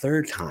did a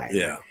third time.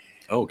 Yeah.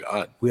 Oh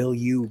God. Will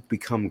you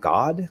become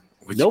God?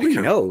 Nobody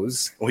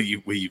knows. Will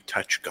you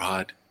touch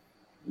God?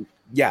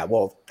 Yeah.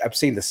 Well, I'm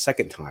saying the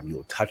second time you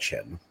will touch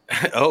him.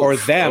 Or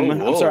them.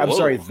 I'm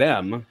sorry.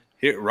 Them.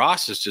 Here,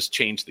 Ross has just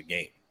changed the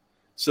game.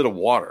 Instead of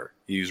water,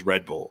 he used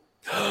Red Bull.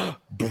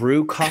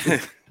 Brew coffee.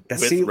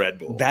 With Red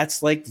Bull.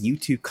 That's like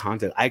YouTube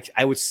content.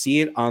 I would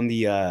see it on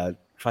the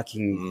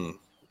fucking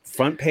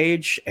front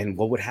page, and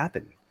what would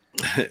happen?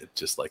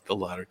 Just like the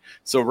lottery.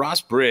 So Ross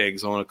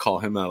Briggs, I want to call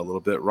him out a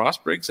little bit. Ross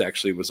Briggs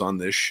actually was on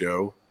this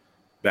show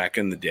back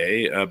in the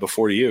day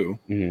before you.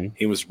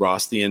 He was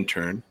Ross the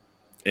intern,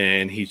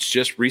 and he's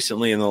just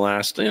recently in the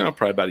last,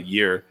 probably about a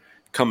year,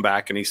 come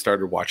back and he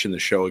started watching the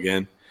show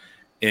again.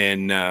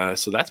 And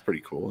so that's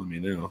pretty cool. I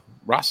mean,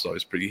 Ross is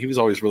always he was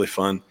always really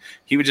fun.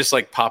 He would just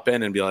like pop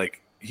in and be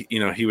like, he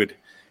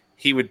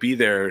would be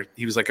there.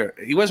 He was like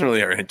he wasn't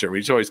really our intern. We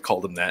just always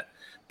called him that,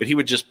 but he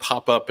would just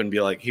pop up and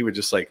be like, he would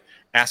just like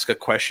ask a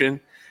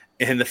question.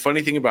 And the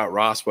funny thing about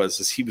Ross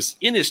was he was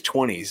in his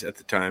 20s at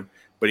the time,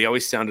 but he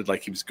always sounded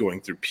like he was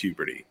going through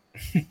puberty.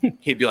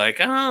 He'd be like,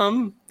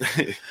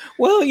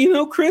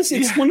 well, Chris,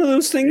 it's one of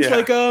those things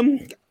like,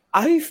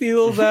 I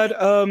feel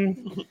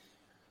that,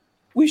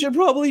 we should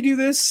probably do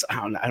this.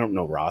 I don't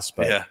know Ross,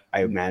 but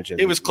I imagine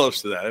it was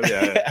close to that.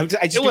 Yeah,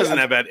 it wasn't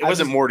that bad. It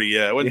wasn't Morty.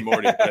 Yeah, it wasn't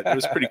Morty, but it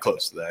was pretty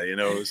close to that.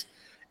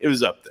 It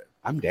was up there.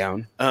 I'm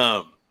down.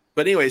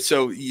 But anyway,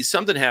 so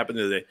something happened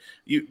today.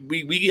 You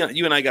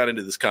and I got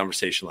into this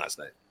conversation last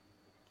night.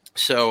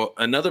 So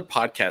another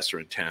podcaster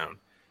in town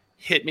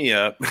hit me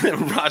up.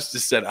 Ross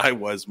just said, "I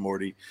was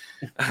Morty.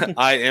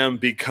 I am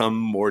become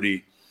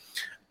Morty."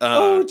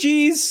 Oh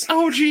geez,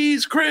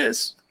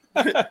 Chris.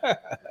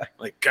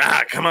 Like,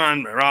 God, come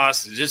on,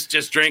 Ross,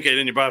 just drink it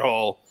in your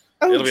butthole.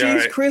 Oh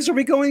geez, Chris, are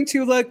we going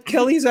to like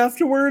Kelly's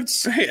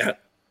afterwards? Yeah.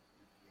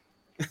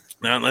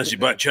 Not unless you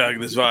butt chug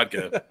this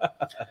vodka.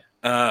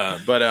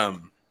 But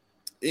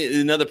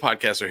another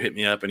podcaster hit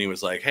me up and he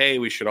was like, hey,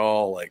 we should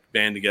all like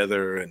band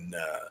together and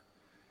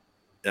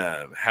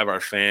have our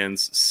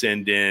fans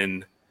send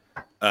in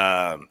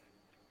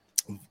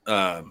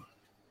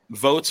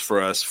votes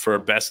for us for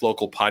best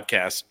local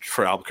podcast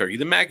for Albuquerque,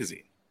 the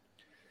magazine.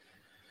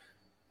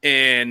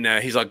 And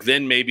he's like,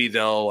 then maybe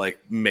they'll like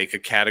make a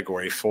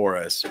category for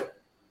us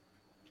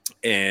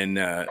and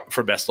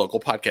for best local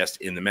podcast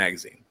in the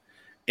magazine.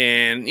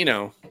 And, you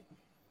know,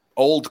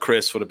 old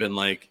Chris would have been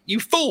like, you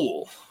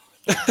fool.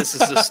 This is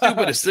the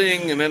stupidest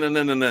thing. And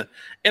then,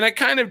 and I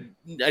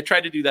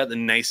tried to do that the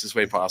nicest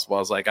way possible. I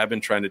was like, I've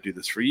been trying to do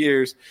this for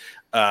years.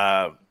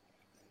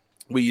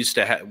 We used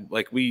to have,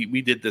 like,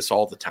 we did this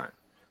all the time.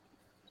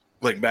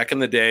 Like back in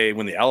the day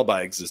when the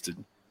Alibi existed,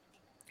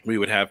 we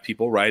would have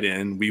people write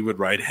in. We would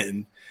write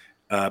in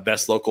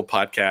best local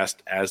podcast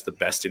as the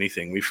best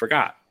anything we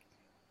forgot.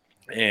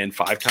 And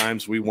 5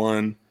 times we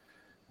won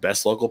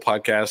best local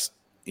podcast,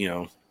 you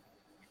know,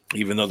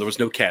 even though there was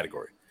no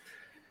category.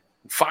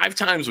 5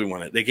 times we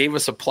won it. They gave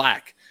us a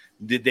plaque.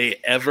 Did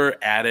they ever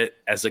add it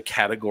as a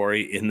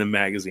category in the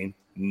magazine?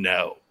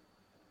 No.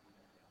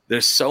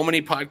 There's so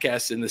many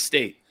podcasts in the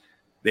state.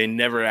 They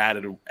never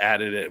added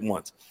it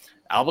once.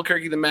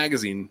 Albuquerque, the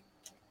magazine,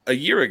 a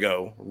year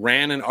ago,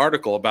 ran an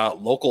article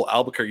about local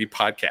Albuquerque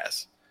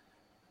podcasts.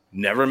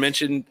 Never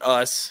mentioned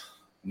us.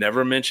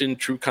 Never mentioned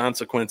True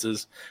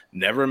Consequences.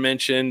 Never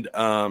mentioned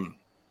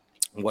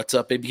What's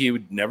Up, Baby? He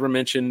would never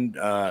mention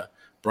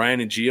Brian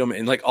and Gio,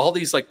 and like all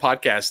these like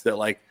podcasts that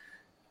like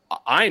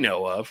I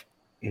know of,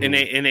 and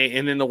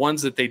then the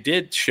ones that they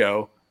did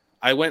show,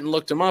 I went and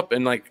looked them up,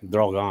 and like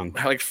they're all gone.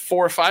 Like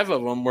 4 or 5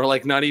 of them were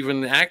like not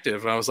even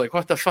active, and I was like,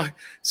 what the fuck?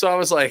 So I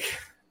was like,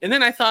 and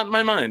then I thought in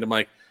my mind, I'm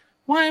like,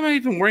 why am I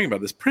even worrying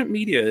about this? Print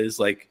media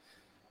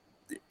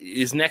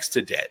is next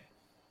to dead.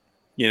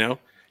 You know,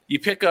 you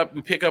pick up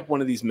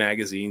one of these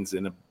magazines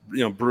in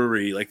a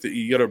brewery, like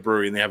you go to a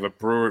brewery and they have a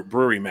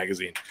brewery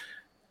magazine.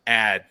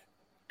 Ad,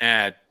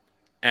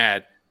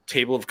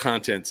 table of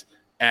contents,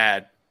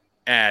 ad,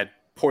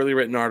 poorly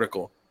written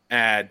article,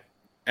 ad,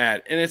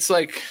 and it's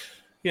like,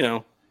 you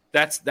know,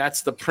 that's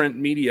the print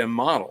media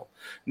model.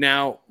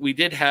 Now we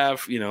did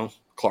have, you know,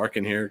 Clark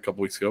in here a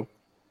couple weeks ago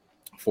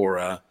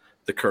for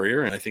the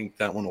Courier, and I think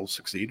that one will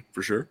succeed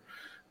for sure.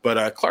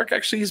 But Clark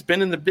actually has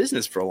been in the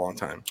business for a long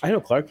time. I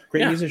know Clark,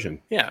 great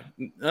musician. Yeah,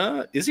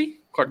 is he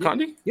Clark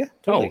Condi? Yeah,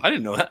 totally. Oh, I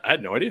didn't know that. I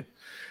had no idea.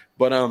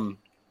 But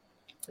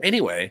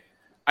anyway,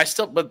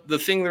 but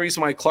the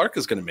reason why Clark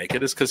is going to make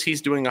it is because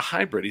he's doing a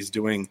hybrid. He's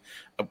doing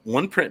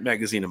one print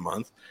magazine a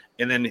month,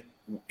 and then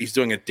he's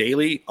doing a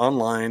daily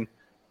online,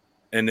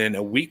 and then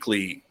a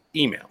weekly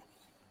email,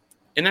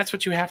 and that's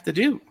what you have to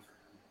do,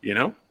 you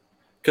know.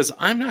 Because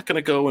I'm not going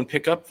to go and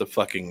pick up the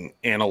fucking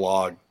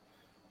analog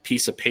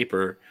piece of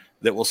paper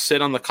that will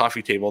sit on the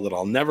coffee table that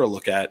I'll never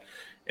look at.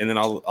 And then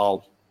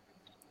I'll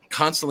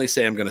constantly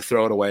say I'm going to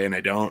throw it away, and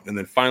I don't. And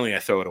then finally I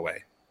throw it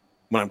away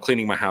when I'm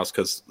cleaning my house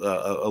because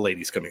a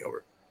lady's coming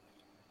over.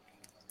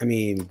 I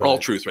mean, all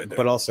truth right there.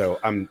 But also,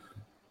 I'm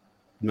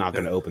not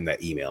going to open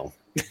that email.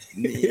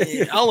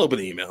 I'll open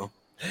the email.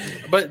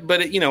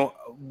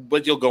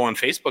 But you'll go on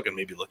Facebook and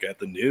maybe look at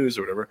the news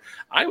or whatever.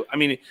 I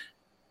mean,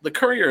 the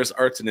Courier is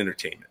arts and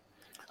entertainment.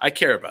 I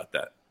care about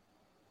that.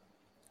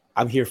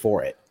 I'm here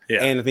for it.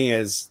 Yeah. And the thing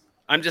is,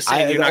 I'm just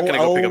saying you're not going to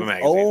go pick up a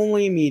magazine.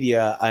 Only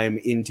media I'm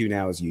into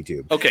now is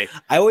YouTube. Okay.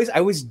 I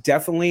was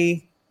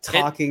definitely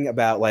talking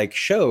about like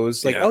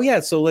shows like,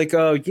 so like,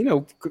 you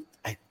know,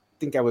 I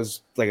think I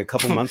was like a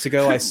couple months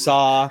ago, I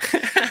saw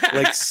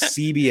like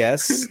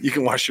CBS. You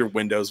can wash your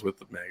windows with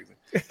the magazine.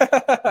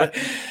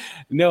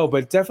 No,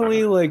 but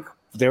definitely like,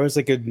 there was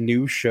like a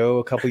new show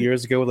a couple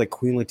years ago with like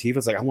Queen Latifah.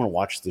 It's like, I want to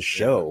watch the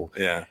show.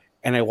 Yeah.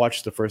 And I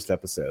watched the first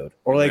episode.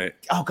 Or like,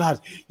 oh God,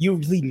 you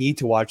really need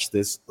to watch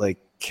this like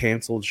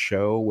canceled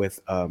show with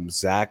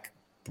Zach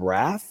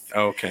Braff.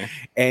 Oh, okay.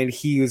 And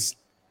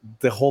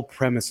the whole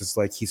premise is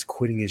like he's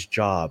quitting his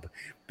job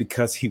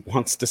because he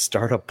wants to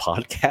start a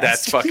podcast.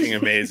 That's fucking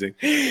amazing.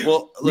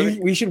 Well,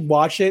 we should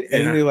watch it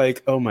and be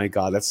like, oh my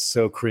God, that's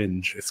so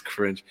cringe. It's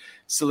cringe.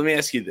 So let me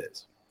ask you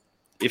this.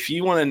 If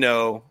you want to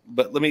know,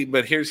 but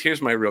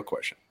here's my real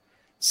question.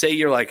 Say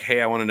you're like,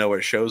 hey, I want to know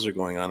what shows are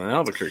going on in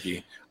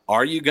Albuquerque.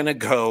 Are you going to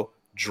go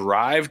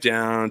drive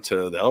down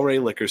to the El Rey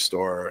liquor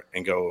store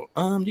and go,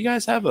 do you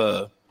guys have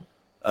a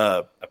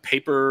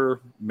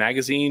paper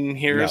magazine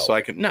here? No. So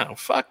I can, no,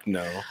 fuck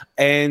no.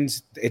 And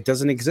it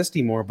doesn't exist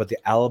anymore, but the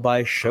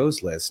Alibi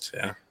shows list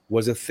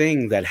was a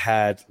thing that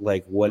had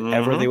like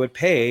whatever they would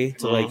pay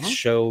to like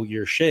show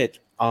your shit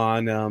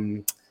on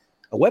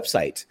a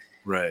website.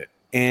 Right.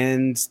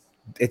 And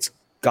it's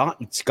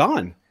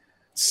gone.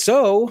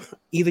 So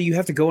either you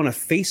have to go in a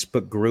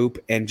Facebook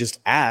group and just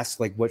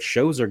ask like what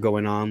shows are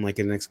going on like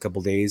in the next couple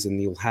of days,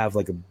 and you'll have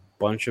like a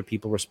bunch of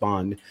people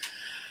respond,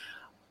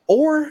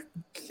 or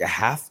you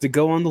have to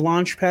go on the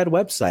Launchpad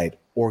website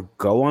or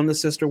go on the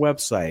sister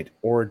website,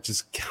 or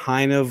just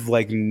kind of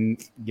like, you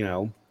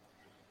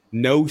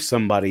know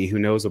somebody who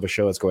knows of a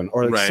show that's going on.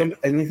 Or like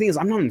and the thing is,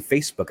 I'm not on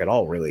Facebook at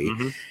all really.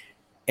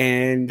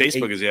 And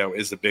Facebook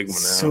is the big one now.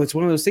 So it's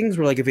one of those things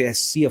where like if I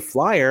see a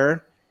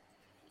flyer,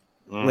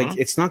 like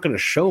it's not going to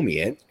show me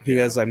it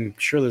because I'm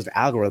sure there's an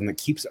algorithm that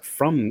keeps it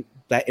from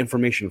that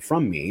information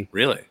from me.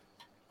 Really?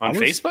 On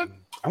Facebook?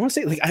 I want to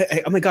say, like,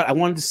 oh my God, I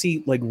wanted to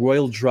see, like,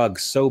 Royal Drug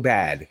so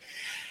bad.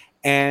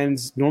 And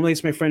normally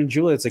it's my friend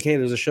Julia. It's like, hey,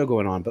 there's a show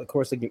going on. But of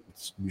course, like,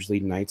 it's usually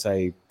nights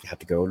I have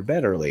to go to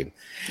bed early.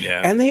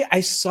 Yeah. And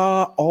I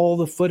saw all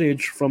the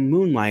footage from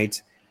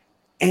Moonlight,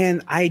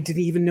 and I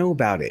didn't even know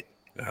about it.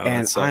 Oh,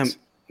 and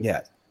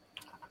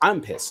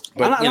I'm pissed.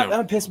 But,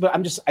 I'm pissed, but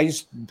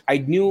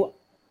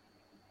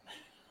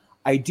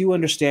I do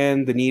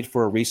understand the need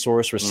for a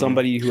resource for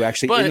somebody who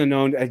actually in the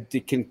known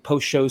can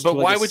post shows. But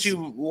why would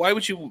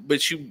you?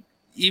 But you,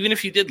 even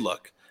if you did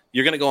look,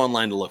 you're going to go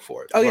online to look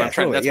for it. Oh yeah,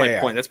 totally. That's my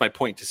point. That's my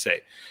point to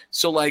say.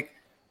 So like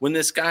when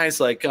this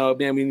guy's like, oh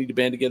man, we need to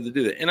band together to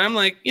do that, and I'm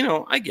like,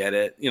 I get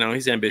it.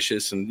 He's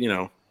ambitious, and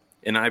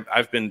and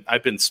I've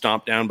been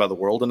stomped down by the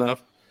world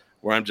enough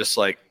where I'm just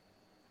like,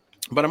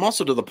 but I'm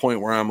also to the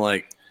point where I'm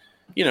like,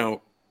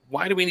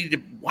 why do we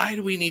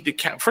need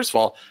to? First of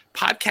all,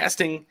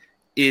 podcasting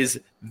is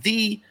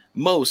the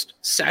most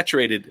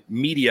saturated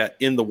media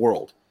in the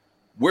world.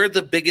 We're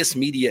the biggest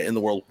media in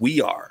the world.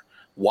 We are.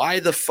 Why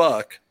the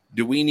fuck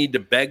do we need to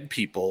beg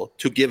people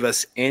to give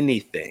us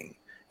anything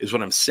is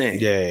what I'm saying.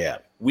 Yeah.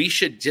 We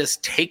should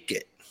just take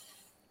it.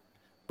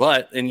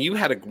 And you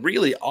had a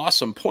really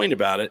awesome point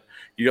about it.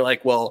 You're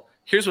like, well,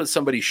 here's what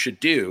somebody should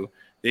do.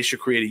 They should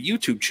create a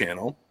YouTube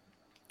channel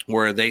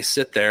where they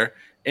sit there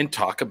and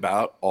talk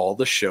about all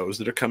the shows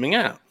that are coming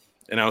out.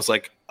 And I was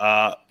like,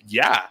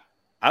 yeah.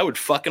 I would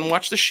fucking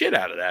watch the shit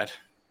out of that.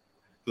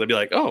 They'd be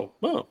like, oh,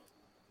 well,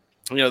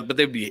 but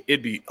it'd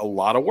be a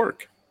lot of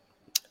work.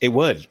 It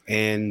would.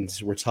 And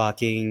we're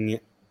talking,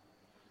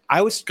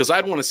 because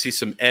I'd want to see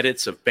some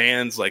edits of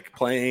bands like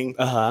playing.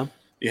 Yeah.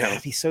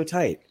 That'd be so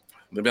tight.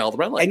 Maybe all the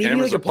red light and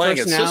cameras like are playing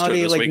at Sister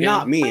this like weekend.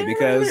 Not me,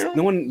 because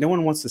no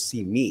one wants to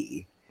see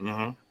me.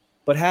 Mm-hmm.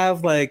 But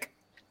have like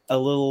a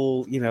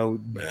little,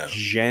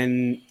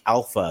 Gen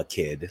Alpha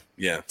kid,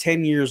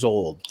 10 years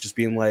old, just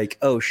being like,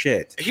 oh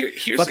shit,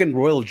 here's fucking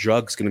Royal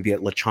Drug's gonna be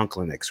at La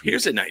Chancla next week.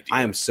 Here's an idea.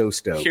 I am so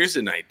stoked. Here's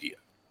an idea.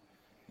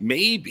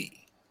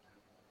 Maybe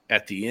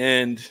at the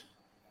end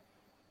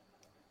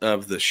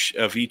of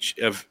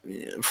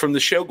from the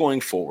show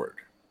going forward,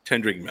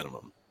 10 drink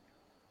minimum.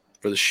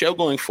 For the show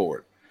going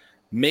forward,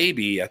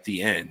 maybe at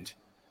the end,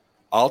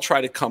 I'll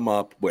try to come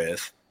up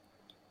with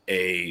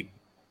a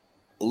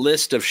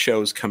list of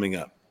shows coming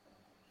up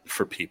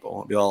for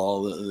people.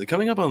 All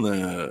coming up on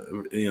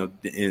the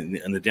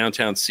in the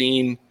downtown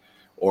scene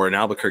or in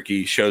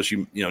Albuquerque, shows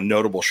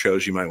notable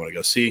shows you might want to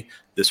go see.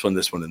 This one,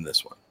 and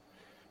this one.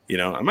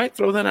 I might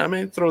throw that in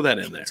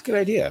there. It's a good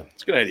idea.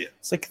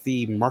 It's like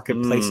the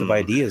marketplace of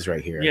ideas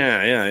right here.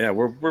 Yeah.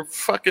 We're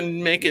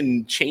fucking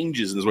making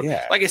changes in this world.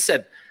 Yeah. Like I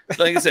said,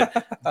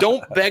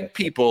 don't beg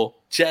people,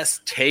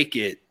 just take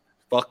it.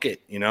 Fuck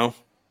it,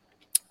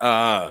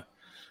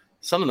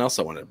 Something else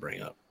I wanted to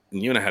bring up.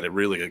 And you and I had a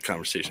really good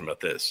conversation about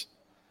this.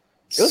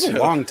 It was a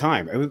long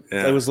time.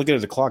 I was looking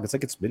at the clock. It's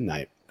like it's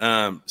midnight.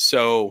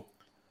 So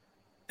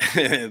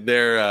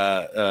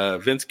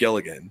Vince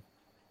Gilligan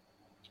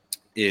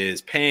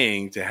is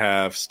paying to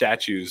have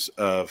statues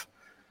of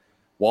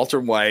Walter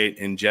White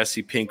and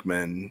Jesse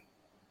Pinkman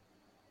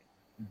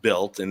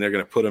built, and they're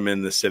going to put them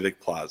in the Civic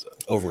Plaza.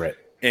 Over it.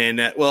 And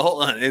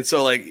hold on. And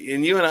so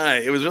and you and I,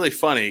 it was really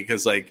funny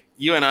because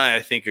you and I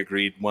think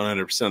agreed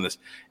 100% on this.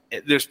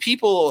 There's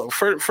people,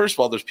 first of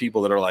all, there's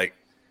people that are like,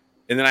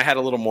 and then I had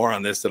a little more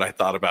on this that I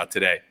thought about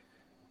today.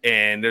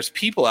 And there's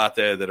people out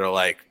there that are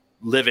like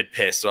livid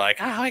pissed. They're like,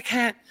 oh, I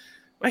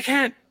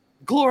can't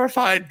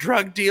glorify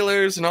drug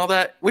dealers and all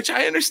that, which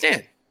I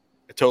understand.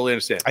 I totally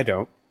understand. I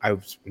don't.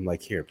 I'm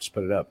like, here, just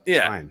put it up.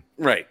 Yeah. Fine.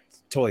 Right.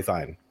 Totally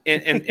fine.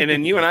 And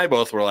then you and I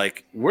both were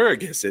like, we're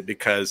against it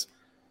because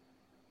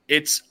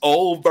it's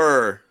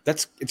over.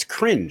 It's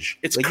cringe.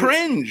 It's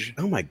cringe.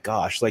 Oh my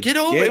gosh! Get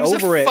over it. It was a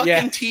fucking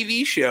yeah.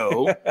 TV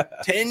show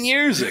 10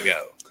 years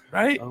ago,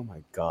 right? Oh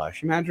my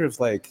gosh! Imagine if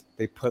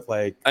they put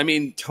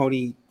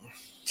Tony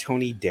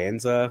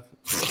Danza,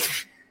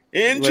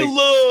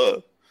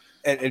 Angela,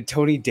 and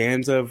Tony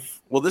Danza.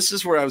 Well, this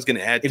is where I was going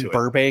to add in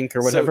Burbank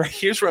or whatever. So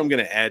here's where I'm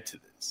going to add to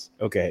this.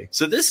 Okay.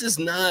 So this is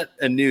not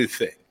a new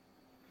thing.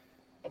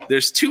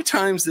 There's 2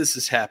 times this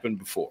has happened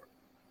before.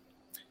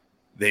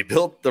 They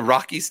built the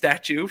Rocky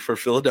statue for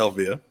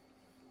Philadelphia.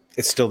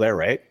 It's still there,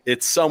 right?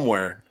 It's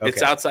somewhere. Okay.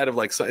 It's outside of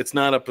it's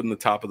not up in the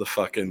top of the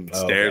fucking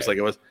stairs like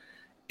it was.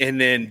 And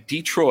then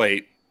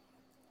Detroit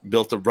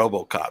built a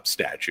RoboCop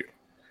statue.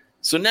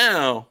 So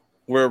now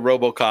we're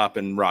RoboCop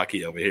and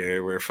Rocky over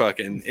here. We're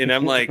fucking, and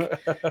I'm like,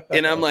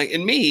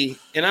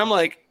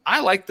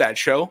 I like that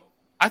show.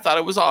 I thought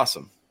it was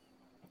awesome.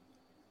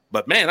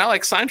 But man, I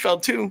like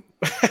Seinfeld too.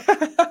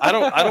 I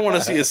don't want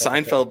to see a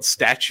Seinfeld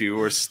statue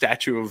or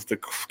statue of the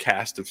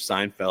cast of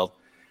Seinfeld.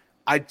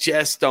 I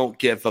just don't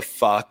give a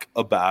fuck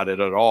about it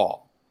at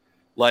all.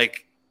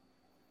 Like,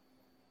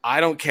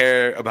 I don't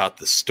care about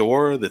the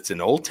store that's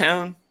in Old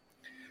Town.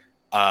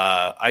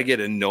 I get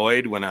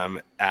annoyed when I'm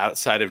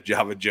outside of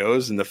Java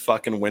Joe's and the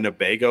fucking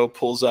Winnebago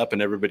pulls up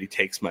and everybody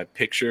takes my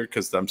picture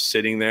because I'm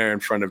sitting there in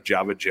front of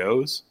Java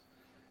Joe's.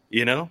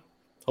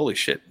 Holy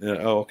shit.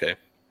 Oh, okay.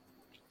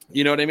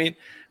 You know what I mean?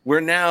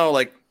 We're now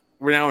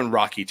in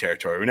Rocky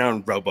territory. We're now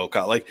in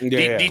RoboCop. Like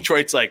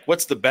Detroit's like,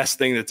 what's the best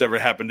thing that's ever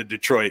happened to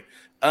Detroit?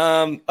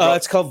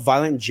 It's called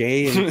Violent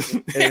J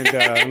and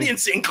the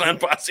Insane Clown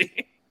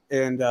Posse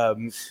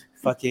and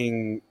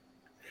fucking.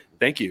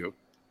 Thank you,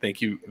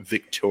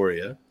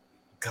 Victoria.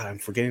 God, I'm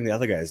forgetting the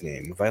other guy's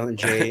name. Violent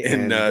J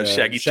and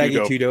Shaggy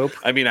Two Dope.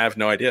 I mean, I have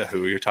no idea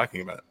who you're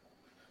talking about.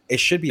 It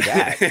should be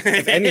that,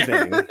 if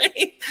anything.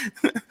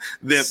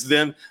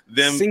 them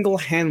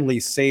single-handedly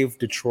saved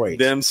Detroit.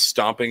 Them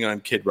stomping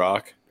on Kid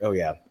Rock. Oh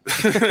yeah,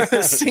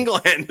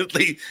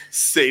 single-handedly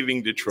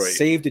saving Detroit.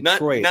 Saved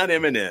Detroit, not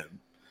Eminem.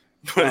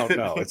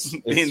 No, it's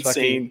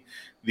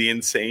the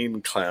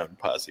insane clown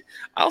posse.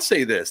 I'll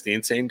say this: the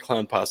insane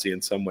clown posse,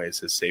 in some ways,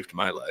 has saved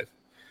my life.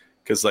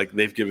 Because like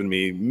they've given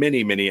me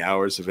many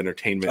hours of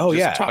entertainment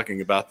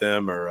talking about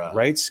them or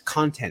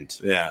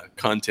content. Yeah,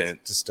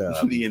 content. Just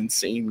the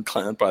insane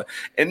clown pod.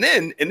 And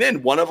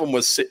then one of them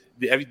was.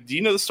 Do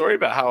you know the story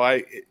about how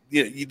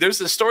there's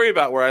a story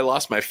about where I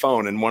lost my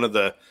phone and one of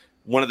the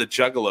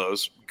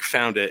juggalos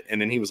found it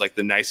and then he was like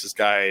the nicest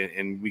guy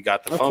and we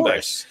got the phone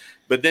back.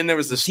 But then there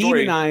was the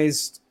story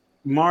demonized,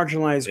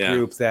 marginalized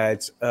group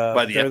that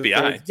by the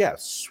FBI.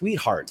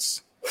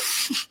 Sweethearts.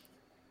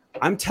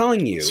 I'm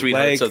telling you,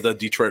 sweethearts of the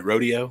Detroit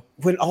rodeo.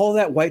 When all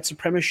that white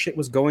supremacist shit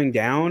was going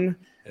down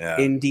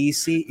in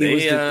DC,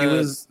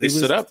 they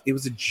stood up. It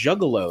was the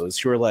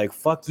juggalos who were like,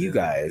 "Fuck you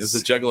guys." It was the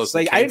juggalos.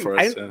 Like I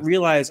didn't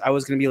realize I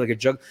was going to be like a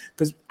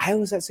because I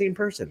was that same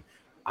person.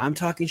 I'm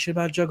talking shit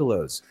about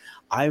juggalos.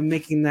 I'm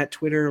making that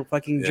Twitter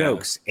fucking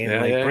jokes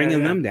and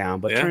bringing them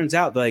down. But turns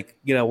out, like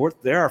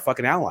they're our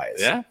fucking allies.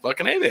 Yeah,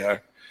 fucking A, they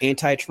are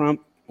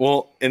anti-Trump.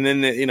 Well, and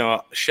then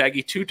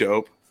Shaggy Two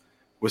Dope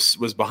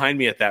was behind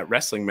me at that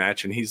wrestling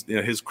match, and he's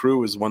his crew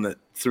was one that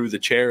threw the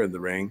chair in the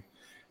ring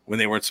when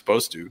they weren't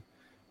supposed to.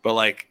 But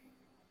like,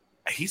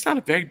 he's not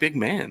a very big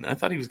man. I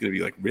thought he was going to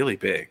be like really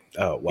big.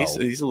 Oh, well,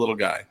 he's a little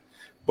guy.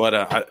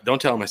 But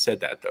don't tell him I said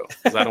that though,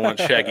 because I don't want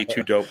Shaggy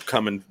Two Dope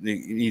coming.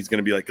 He's going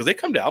to be like, because they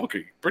come to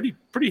Albuquerque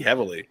pretty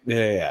heavily.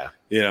 Yeah.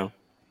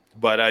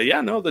 But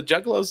the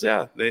Juggalos,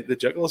 the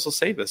Juggalos will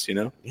save us.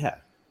 Yeah,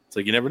 it's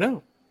like you never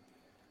know.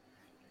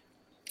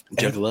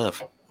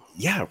 Juggalove.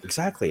 Yeah,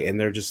 exactly, and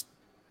they're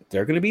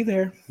going to be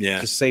there.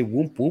 Yeah. Just say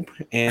whoop, whoop.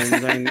 And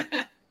then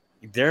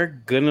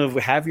they're going to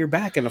have your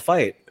back in a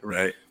fight.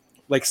 Right.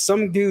 Like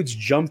some dude's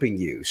jumping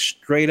you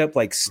straight up,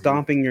 like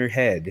stomping your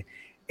head.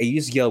 And you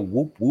just yell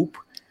whoop, whoop.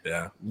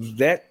 Yeah.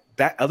 That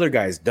other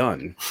guy's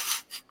done.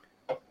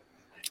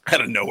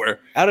 Out of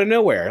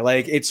nowhere.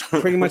 Like it's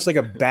pretty much like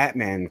a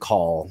Batman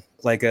call,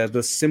 like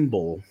the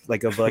symbol,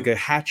 like a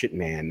hatchet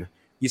man.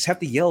 You just have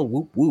to yell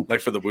whoop, whoop.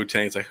 Like for the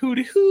Wu-Tang, it's like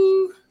hooty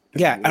hoo.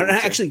 Yeah, and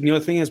actually,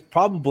 the thing is,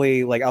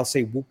 probably like I'll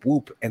say whoop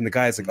whoop, and the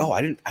guy's like, "Oh,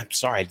 I'm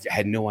sorry, I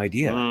had no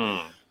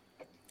idea."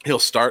 He'll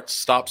stop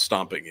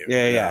stomping you.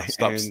 Yeah.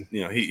 Stop.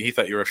 He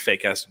thought you were a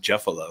fake ass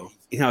Juffalo.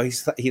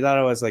 He thought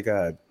I was like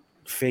a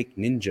fake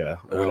ninja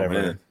or whatever.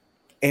 Man.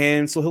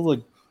 And so he'll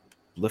like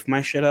lift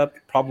my shit up,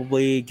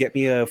 probably get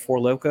me a Four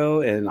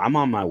Loko, and I'm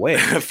on my way.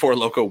 Four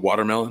Loko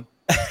watermelon.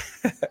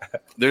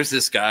 There's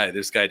this guy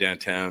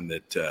downtown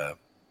that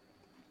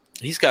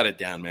he's got it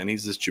down, man.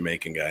 He's this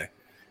Jamaican guy.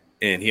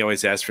 And he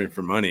always asks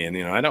for money. And,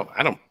 I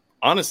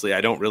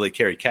don't really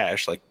carry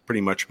cash like pretty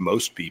much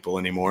most people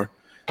anymore.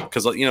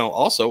 Because,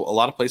 also a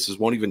lot of places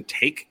won't even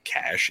take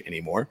cash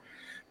anymore.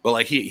 But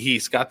like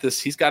he's got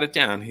it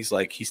down. He's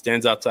like, he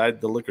stands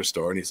outside the liquor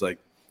store and he's like,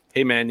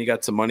 "Hey man, you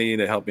got some money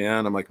to help me out?"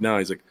 And I'm like, "No."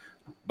 He's like,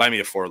 "Buy me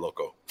a Four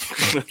Loko."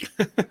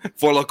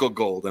 Four Loko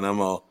Gold. And I'm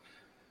like,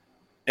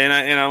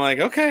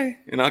 "Okay."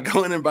 And I'll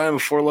go in and buy him a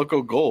Four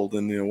Loko Gold.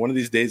 And, one of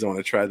these days I want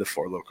to try the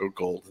Four Loko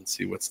Gold and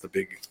see what's the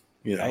big...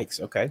 Yikes,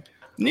 okay.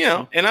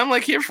 And I'm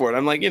like here for it.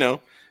 I'm like, because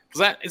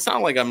it's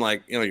not like I'm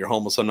like, you're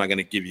homeless, so I'm not going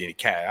to give you any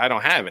cash. I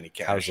don't have any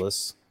cash.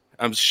 Houseless.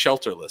 I'm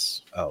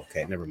shelterless. Oh,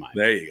 okay, never mind.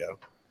 There you go.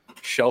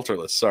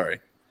 Shelterless, sorry.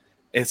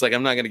 It's like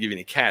I'm not going to give you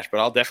any cash, but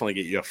I'll definitely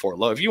get you a Four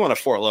Loko. If you want a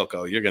Four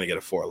Loko, you're going to get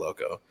a Four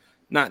Loko.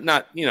 Not,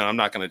 I'm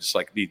not going to just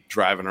like be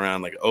driving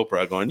around like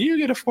Oprah going, "You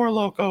get a Four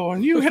Loko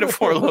and you get a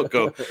Four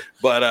Loko."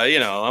 But,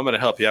 I'm going to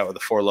help you out with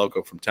a Four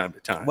Loko from time to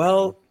time.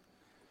 Well,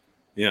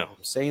 I'm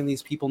saying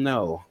these people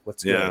know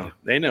what's good. Yeah,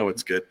 they know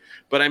what's good.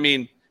 But I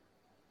mean,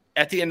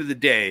 at the end of the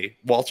day,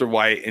 Walter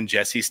White and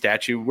Jesse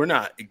statue, we're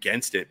not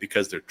against it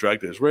because they're drug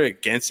dealers. We're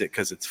against it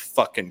because it's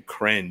fucking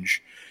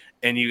cringe.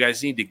 And you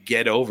guys need to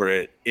get over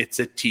it. It's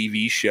a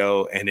TV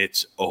show and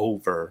it's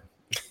over.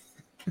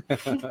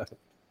 I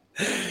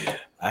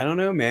don't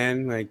know,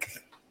 man. Like,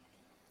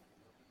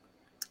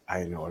 I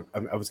don't know.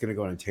 I was going to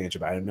go on a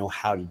tangent, but I don't know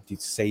how to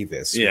say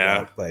this.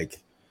 Yeah.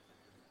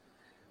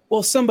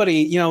 Well,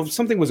 somebody,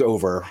 something was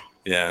over.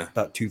 Yeah.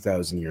 About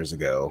 2,000 years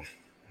ago,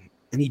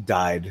 and he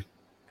died.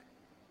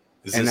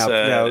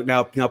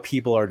 Now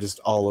people are just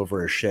all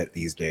over his shit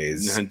these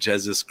days.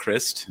 Jesus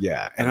Christ.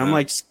 Yeah, and I'm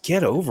like, just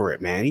get over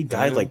it, man. He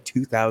died like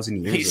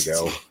 2,000 years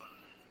ago.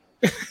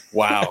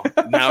 Wow.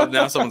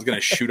 Now someone's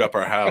gonna shoot up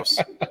our house,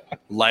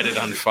 light it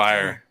on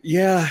fire.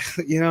 Yeah,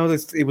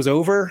 it was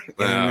over,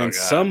 and then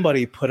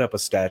somebody put up a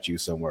statue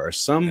somewhere.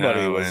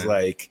 Somebody was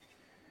like,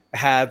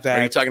 have that.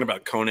 Are you talking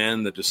about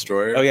Conan the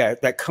Destroyer? Oh yeah,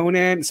 that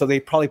Conan. So they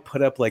probably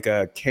put up like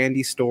a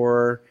candy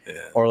store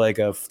or like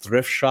a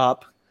thrift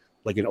shop,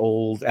 like an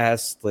old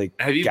ass like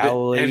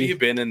gallery. Have you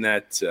been in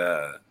that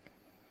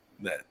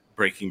that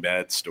Breaking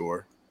Bad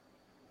store?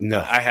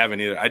 No, I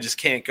haven't either. I just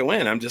can't go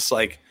in. I'm just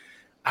like,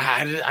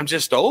 I'm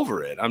just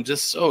over it. I'm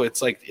just so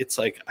it's like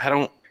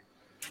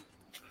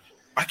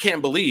I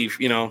can't believe,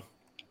 you know.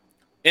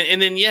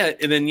 And then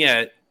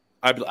yet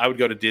I would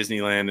go to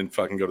Disneyland and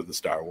fucking go to the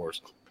Star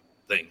Wars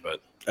thing,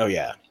 but oh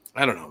yeah,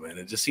 I don't know, man.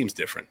 It just seems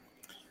different.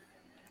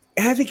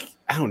 And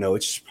I don't know.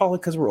 It's just probably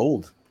because we're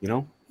old, you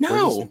know.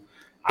 No,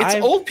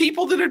 it's old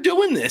people that are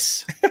doing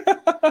this.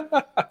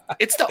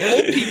 It's the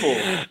old people.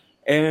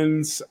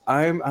 And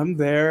I'm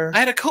there. I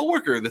had a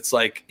coworker that's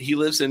like, he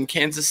lives in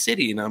Kansas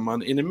City, and I'm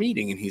in a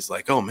meeting, and he's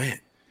like, "Oh man,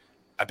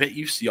 I bet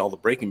you see all the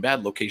Breaking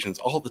Bad locations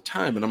all the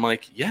time." And I'm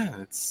like, "Yeah,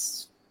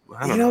 it's."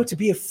 I don't know, to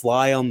be a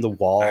fly on the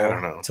wall I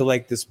don't know. to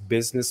like this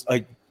business,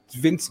 like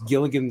Vince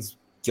Gilligan's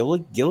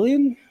Gilligan.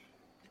 Yeah.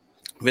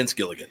 Vince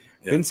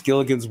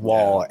Gilligan's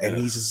wall, Yeah, and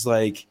he's just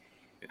like,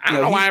 I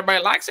don't know why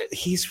everybody likes it.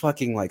 He's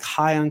fucking like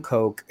high on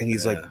coke, and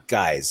he's like,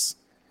 guys,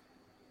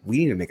 we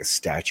need to make a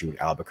statue in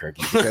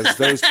Albuquerque because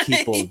those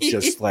people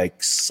just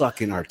like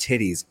sucking our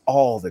titties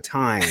all the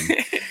time,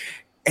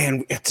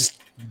 and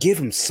just give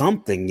them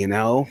something, you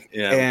know.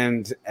 Yeah.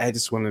 And I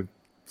just want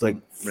to like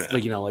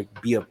you know,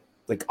 like be a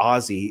like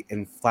Ozzy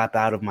and flap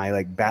out of my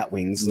like bat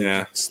wings,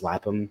 like,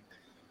 slap him.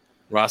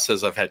 Ross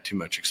says I've had too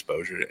much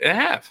exposure. I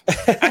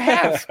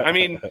have. I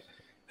mean,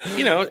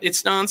 you know,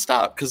 it's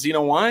nonstop because you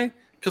know why?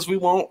 Because we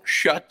won't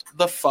shut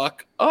the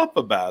fuck up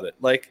about it.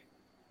 Like,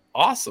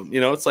 awesome. You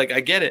know, it's like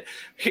I get it.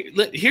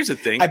 Here's the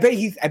thing. I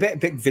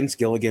bet Vince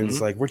Gilligan's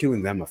like, we're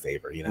doing them a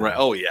favor, you know? Right.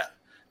 Oh yeah.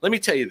 Let me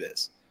tell you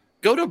this.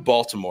 Go to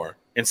Baltimore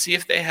and see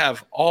if they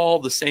have all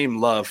the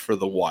same love for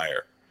The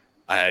Wire.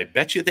 I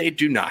bet you they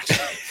do not.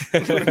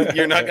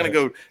 You're not going to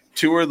go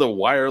tour the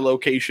Wire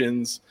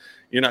locations.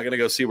 You're not going to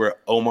go see where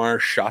Omar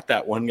shot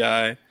that one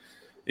guy.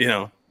 You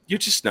know, you're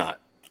just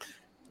not.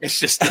 It's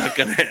just not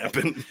going to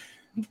happen.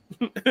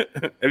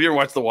 Have you ever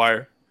watched The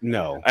Wire?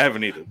 No, I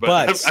haven't either.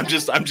 But I'm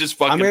just fucking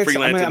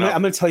freelancing.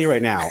 I'm going to tell you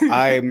right now.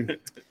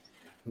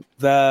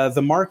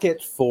 The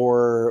market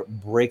for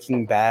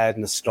Breaking Bad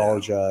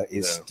nostalgia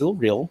is still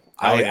real.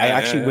 I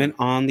actually went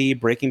on the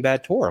Breaking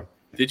Bad tour.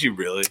 Did you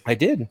really? I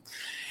did.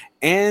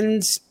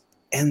 And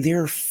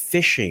they're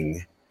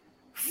fishing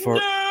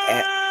for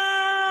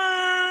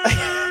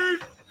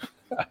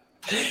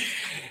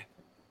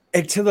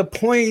and to the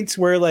point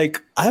where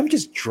like I'm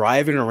just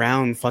driving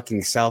around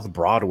fucking South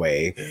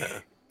Broadway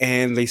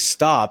and they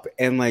stop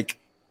and like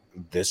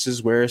this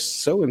is where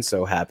so and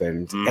so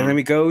happened. And then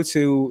we go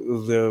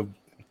to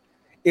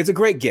it's a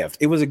great gift.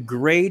 It was a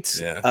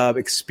great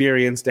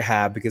experience to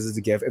have because it's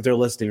a gift. If they're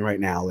listening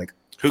right now, like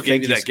who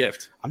gave you that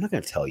gift? I'm not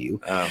going to tell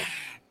you. Oh.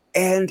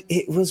 And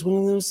it was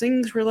one of those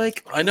things where,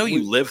 like, I know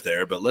you live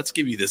there, but let's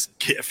give you this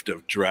gift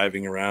of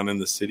driving around in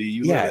the city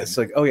you live in. It's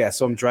like, oh yeah,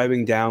 so I'm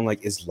driving down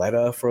like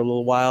Isleta for a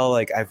little while.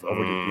 Like I've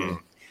already, you know,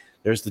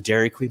 there's the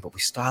Dairy Queen, but we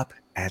stop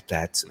at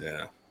that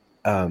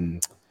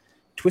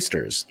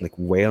Twisters, like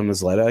way on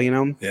Isleta, you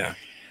know. Yeah.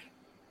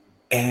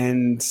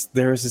 And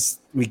there's this.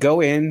 We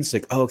go in. It's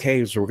like, oh,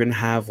 okay, so we're gonna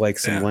have like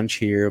some lunch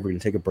here. We're gonna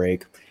take a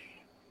break,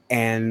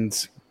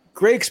 and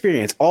great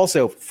experience.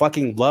 Also,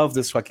 fucking love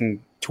this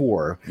fucking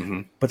tour.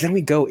 But then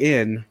we go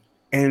in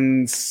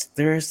and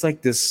there's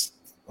like this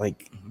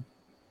like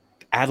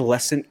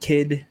adolescent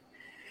kid,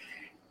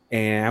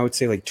 and I would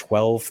say like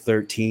 12,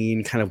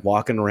 13, kind of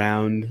walking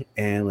around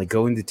and like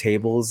going to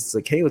tables. It's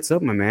like, hey, what's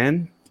up, my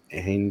man?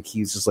 And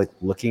he's just like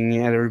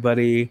looking at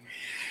everybody.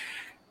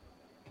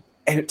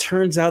 And it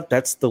turns out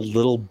that's the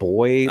little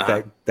boy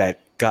that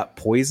got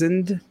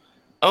poisoned.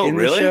 Oh,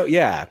 really?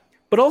 Yeah.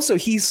 But also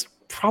he's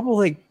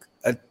probably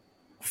like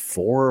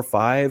 4 or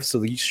 5, so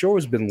the show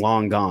has been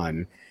long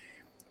gone,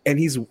 and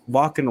he's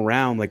walking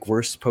around like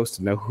we're supposed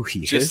to know who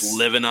he is, just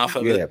living off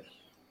of it,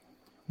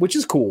 which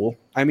is cool.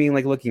 I mean,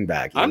 like looking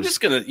back, I'm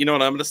just gonna, you know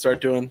what I'm gonna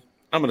start doing?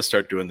 I'm gonna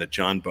start doing the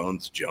John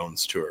Bones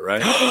Jones tour,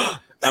 right?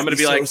 I'm gonna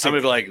be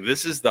like,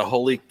 this is the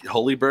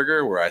Holy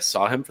Burger where I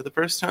saw him for the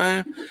first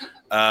time.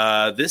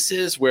 This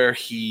is where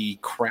he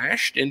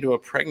crashed into a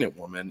pregnant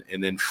woman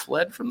and then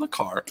fled from the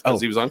car because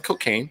he was on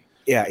cocaine.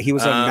 Yeah, he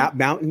was on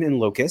Mountain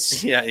and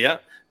Locust. Yeah.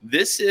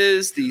 This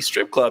is the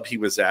strip club he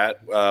was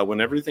at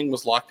when everything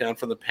was locked down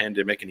from the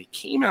pandemic, and he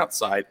came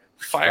outside,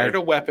 fired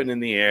a weapon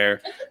in the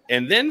air,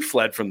 and then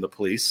fled from the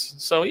police.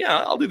 So, yeah,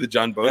 I'll do the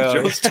John Bones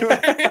Jones tour.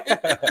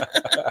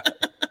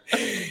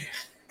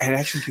 And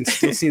actually, you can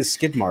still see the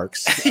skid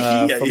marks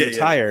from the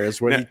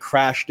tires where he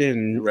crashed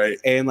in. Right.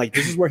 And, like,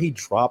 this is where he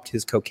dropped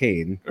his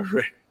cocaine.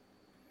 Right.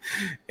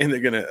 And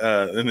they're going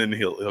to, and then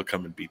he'll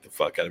come and beat the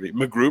fuck out of me.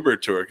 MacGruber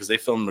tour, because they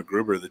filmed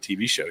MacGruber, the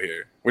TV show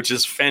here, which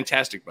is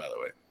fantastic, by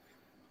the way.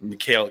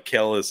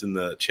 Kale is in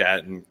the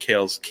chat, and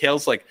Kale's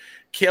like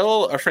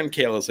our friend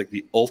Kale is like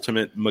the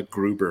ultimate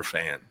MacGruber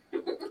fan.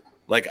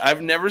 Like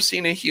I've never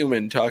seen a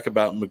human talk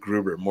about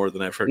MacGruber more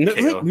than I've heard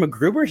Kale.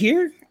 MacGruber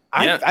here?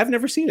 I've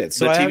never seen it.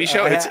 So the TV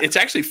show, it's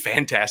actually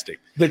fantastic.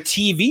 The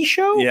TV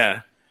show?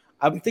 Yeah.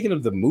 I'm thinking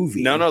of the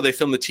movie. No, they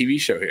filmed the TV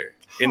show here.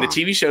 Huh. And the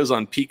TV show's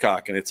on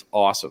Peacock, and it's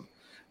awesome.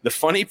 The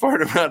funny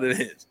part about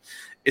it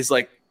is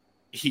like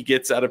he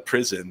gets out of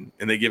prison,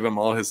 and they give him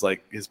all his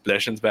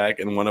blessings back,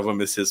 and one of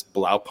them is his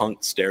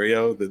Blaupunkt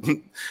stereo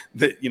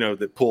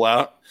that pull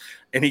out,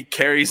 and he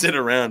carries it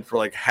around for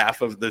like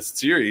half of the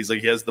series.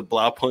 Like he has the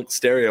Blaupunkt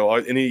stereo,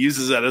 and he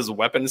uses that as a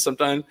weapon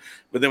sometimes.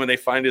 But then when they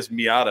find his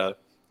Miata,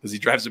 because he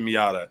drives a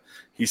Miata,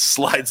 he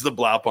slides the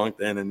Blaupunkt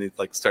in, and it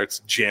like starts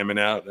jamming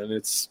out, and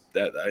it's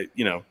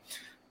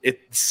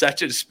it's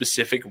such a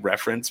specific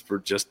reference for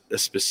just a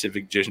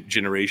specific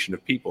generation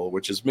of people,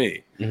 which is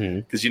me.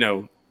 Because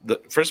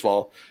first of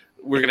all,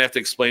 we're gonna have to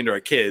explain to our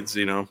kids,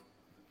 people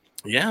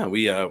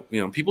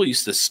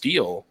used to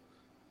steal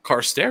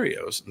car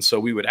stereos, and so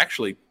we would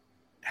actually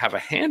have a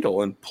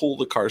handle and pull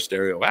the car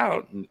stereo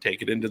out and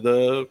take it into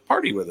the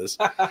party with us,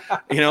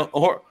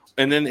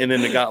 and then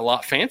it got a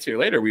lot fancier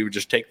later. We would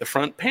just take the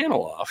front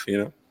panel off,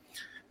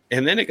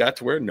 and then it got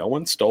to where no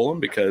one stole them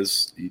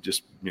because you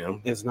just,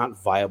 it's not a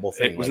viable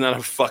thing. It was not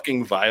a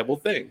fucking viable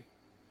thing.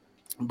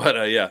 But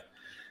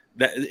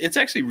it's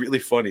actually really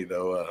funny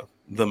though,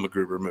 the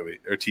MacGruber movie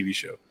or TV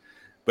show.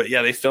 But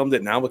yeah, they filmed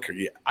it in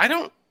Albuquerque. I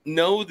don't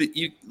know that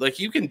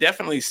you can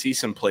definitely see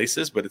some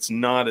places, but it's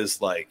not as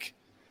like,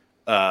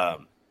 oh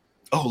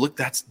look,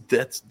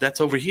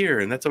 that's over here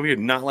and that's over here.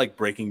 Not like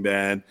Breaking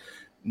Bad,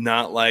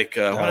 not like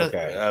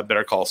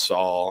Better Call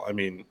Saul. I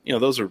mean,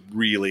 those are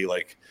really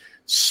like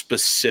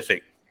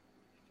specific.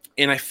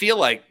 And I feel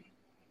like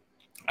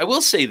I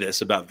will say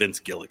this about Vince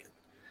Gilligan.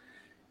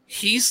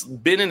 He's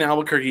been in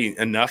Albuquerque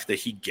enough that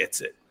he gets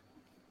it.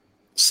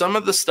 Some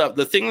of the stuff,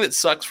 the thing that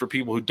sucks for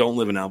people who don't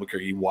live in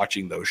Albuquerque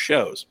watching those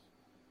shows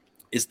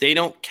is they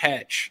don't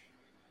catch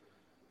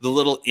the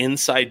little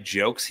inside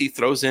jokes he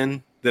throws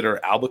in that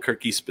are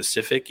Albuquerque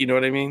specific. You know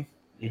what I mean?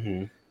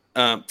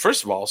 Mm-hmm.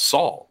 First of all,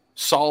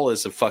 Saul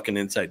is a fucking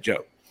inside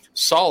joke.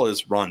 Saul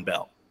is Ron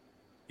Bell,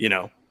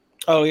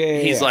 Oh yeah,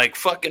 he's like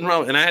fucking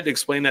Ron, and I had to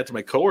explain that to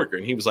my coworker,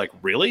 and he was like,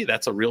 "Really?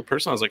 That's a real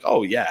person?" I was like,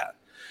 "Oh yeah."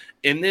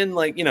 And then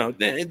I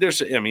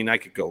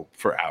could go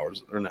for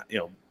hours or not,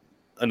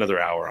 another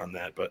hour on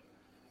that, but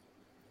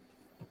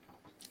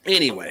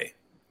anyway,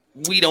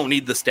 we don't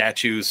need the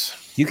statues.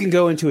 You can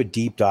go into a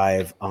deep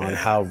dive on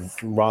how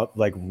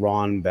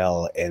Ron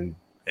Bell and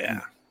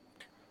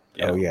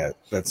oh yeah,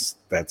 that's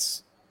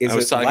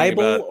is it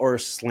libel or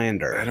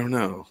slander? I don't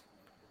know.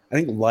 I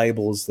think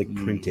libel is like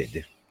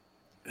printed.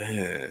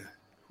 Who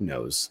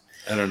knows?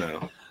 I don't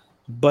know.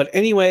 But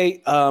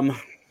anyway,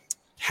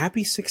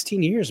 happy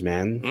 16 years,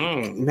 man.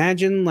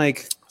 Imagine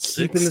like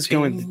 16. Keeping this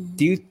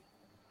going.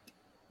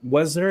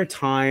 Was there a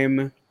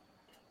time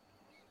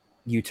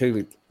you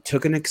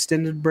took an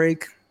extended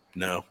break?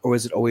 No. Or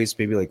was it always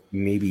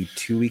maybe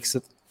 2 weeks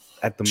at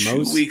the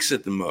most? 2 weeks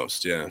at the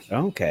most, yeah.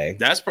 Okay.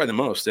 That's probably the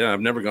most, yeah.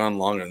 I've never gone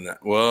longer than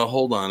that. Well,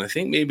 hold on. I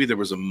think maybe there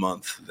was a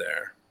month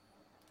there.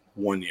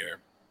 1 year.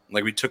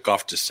 Like we took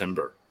off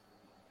December.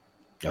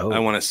 Oh. I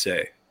want to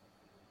say.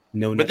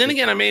 No, but then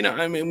again,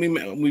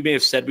 we may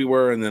have said we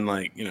were, and then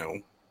let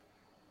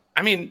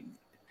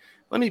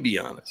me be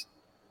honest.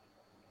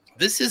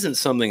 This isn't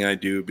something I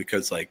do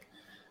because I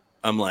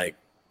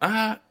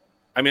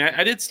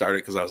did start it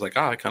because I was like,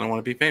 I kind of want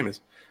to be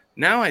famous.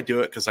 Now I do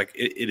it because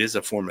it is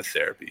a form of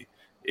therapy.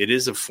 It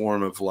is a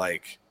form of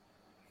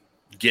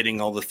getting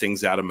all the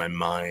things out of my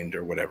mind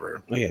or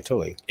whatever. Oh yeah,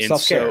 totally.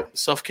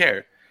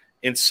 Self-care.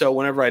 And so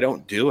whenever I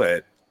don't do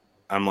it,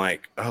 I'm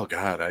like, oh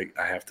God, I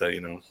have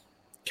to,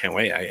 can't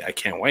wait. I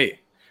can't wait.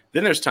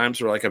 Then there's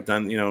times where I've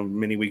done,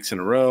 many weeks in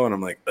a row and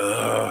I'm like,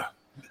 ugh,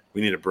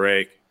 we need a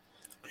break.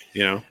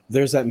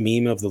 There's that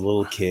meme of the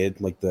little kid,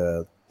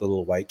 the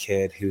little white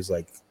kid who's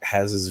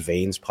has his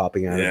veins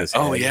popping out of his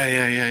head. Oh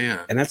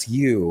yeah. And that's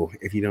you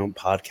if you don't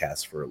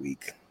podcast for a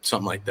week.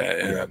 Something like that.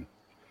 Yeah.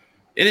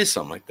 It is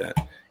something like that.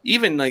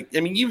 Even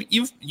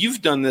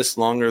you've done this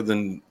longer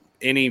than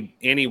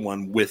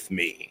anyone with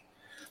me.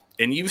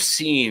 And you've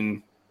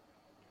seen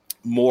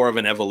more of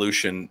an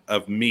evolution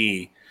of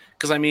me.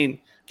 Because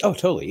oh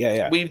totally.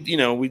 Yeah.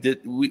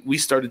 We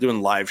started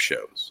doing live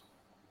shows,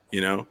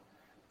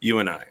 you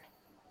and I.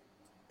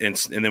 And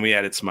then we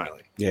added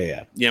Smiley.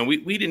 Yeah. We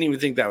didn't even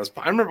think that was.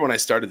 I remember when I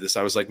started this,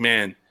 I was like,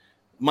 man,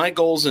 my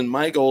goals in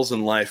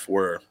life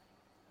were,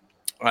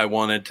 I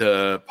wanted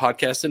to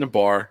podcast in a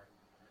bar,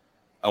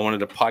 I wanted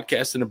to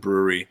podcast in a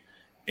brewery,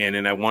 and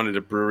then I wanted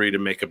a brewery to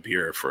make a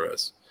beer for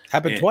us.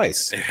 Happened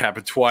twice. It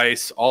happened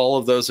twice. All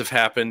of those have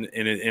happened,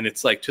 and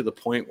it's to the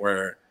point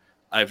where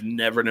I've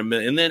never in a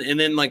million. And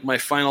then my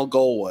final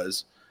goal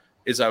is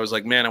I was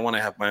like, man, I want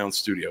to have my own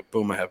studio.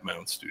 Boom, I have my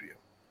own studio.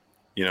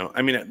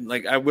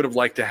 I would have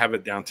liked to have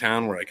it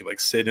downtown where I could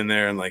sit in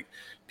there and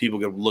people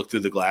could look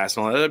through the glass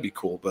and all that. That'd be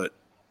cool, but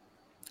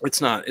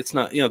it's not.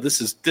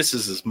 This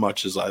is as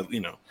much as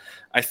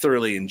I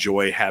thoroughly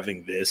enjoy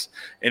having this,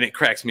 and it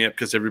cracks me up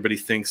because everybody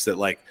thinks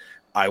that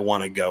I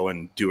want to go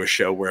and do a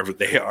show wherever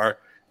they are.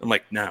 I'm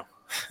like, no,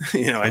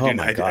 I do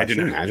not.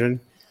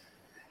 Imagine.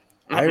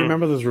 I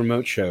remember those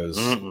remote shows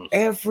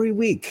every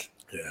week.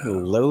 Yeah.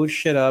 Load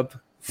shit up.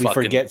 We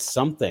forget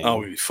something. Oh,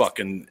 we'd be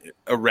fucking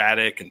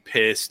erratic and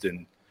pissed,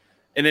 and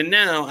then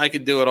now I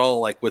could do it all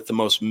like with the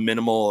most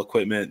minimal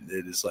equipment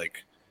that is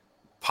like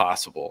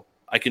possible.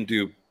 I can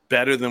do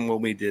better than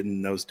what we did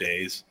in those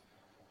days.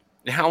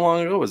 And how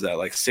long ago was that?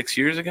 Like 6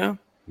 years ago?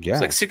 Yeah,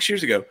 it's like 6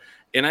 years ago,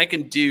 and I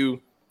can do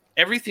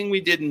everything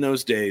we did in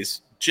those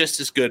days just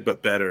as good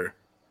but better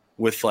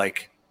with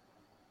like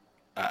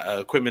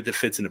equipment that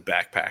fits in a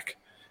backpack.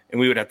 And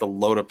we would have to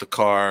load up the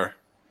car,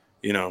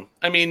 you know.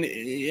 I mean,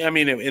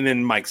 and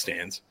then mic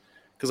stands,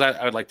 because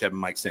I would like to have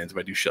mic stands if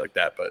I do shit like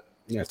that. But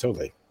yeah,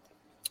 totally.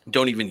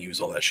 Don't even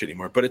use all that shit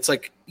anymore. But it's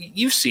like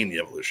you've seen the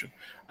evolution.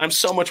 I'm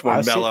so much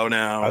more mellow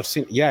now. I've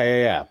seen.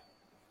 Yeah.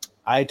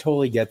 I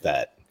totally get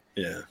that.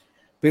 Yeah.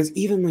 Because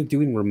even like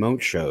doing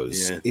remote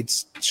shows,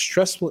 it's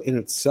stressful in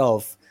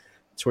itself.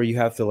 It's where you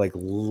have to like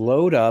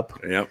load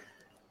up,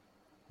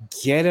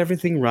 get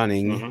everything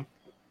running,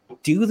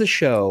 do the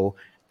show,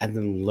 and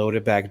then load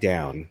it back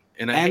down.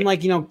 And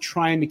like, you know,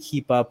 trying to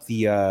keep up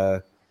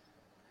the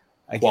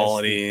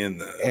quality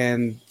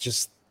and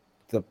just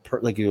the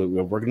like, you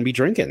know, we're gonna be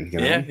drinking. You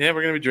know? Yeah,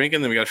 we're gonna be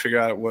drinking. Then we got to figure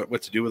out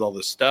what to do with all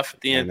this stuff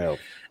at the end. I know.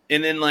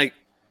 And then like,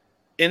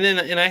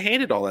 and I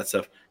hated all that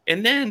stuff.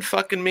 And then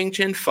fucking Ming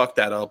Chen fucked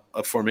that up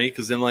for me,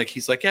 because then like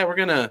he's like, I'm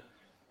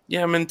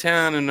in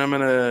town and I'm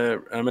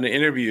gonna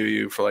interview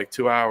you for like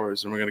 2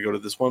 hours, and we're gonna go to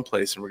this one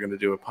place and we're gonna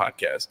do a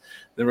podcast.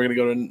 Then we're gonna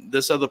go to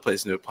this other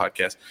place and do a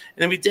podcast. And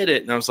then we did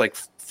it, and I was like,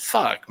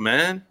 fuck,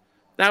 man,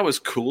 that was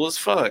cool as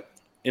fuck.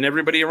 And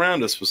everybody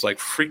around us was like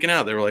freaking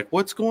out. They were like,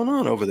 what's going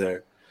on over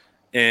there?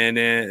 And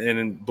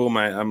then boom,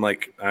 I'm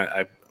like,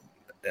 I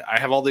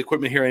have all the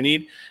equipment here I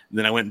need. And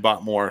then I went and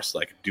bought more so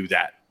I could do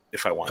that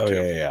if I want to.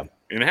 Yeah.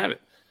 And I have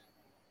it.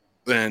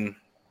 Then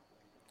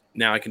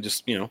now I can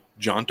just, you know,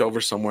 jaunt over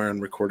somewhere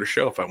and record a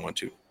show if I want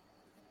to.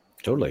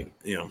 Totally.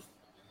 You know,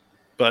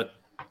 but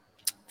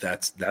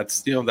that's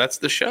you know, that's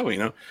the show, you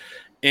know.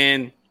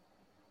 And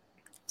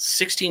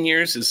 16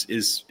 years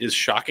is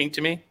shocking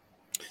to me.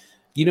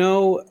 You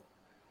know,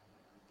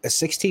 a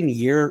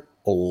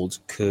 16-year-old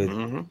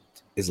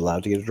is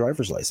allowed to get a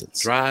driver's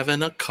license.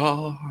 Driving a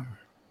car.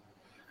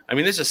 I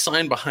mean, there's a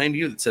sign behind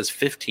you that says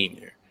 15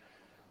 year,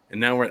 and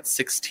now we're at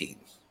 16.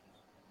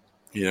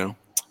 You know,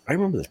 I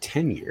remember the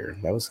 10-year.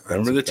 I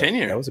remember the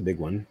 10-year. That was a big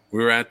one.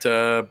 We were at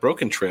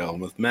Broken Trail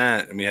with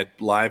Matt, and we had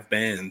live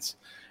bands,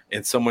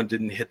 and someone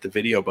didn't hit the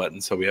video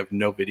button, so we have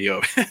no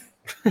video.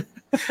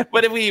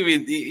 But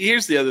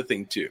here's the other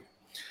thing too.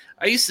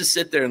 I used to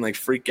sit there and like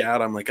freak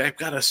out. I'm like, I've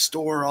got to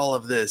store all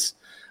of this.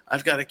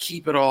 I've got to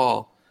keep it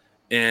all,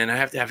 and I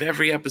have to have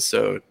every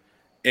episode.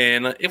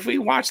 And if we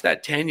watch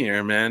that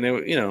 10-year, man,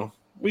 you know,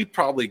 we'd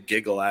probably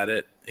giggle at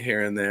it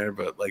here and there,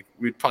 but like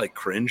we'd probably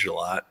cringe a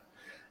lot.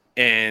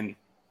 And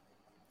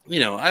you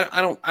know,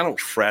 I don't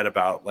fret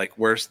about like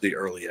where's the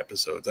early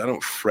episodes. I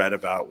don't fret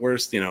about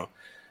where's, you know,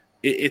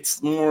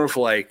 it's more of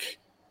like,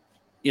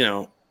 you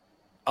know,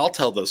 I'll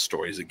tell those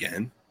stories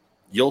again.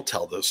 You'll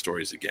tell those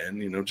stories again.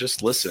 You know,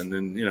 just listen.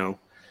 And you know,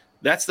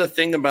 that's the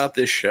thing about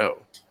this show.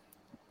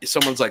 If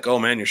someone's like, oh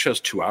man, your show's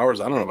 2 hours,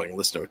 I don't know if I can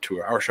listen to a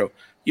 2-hour show.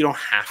 You don't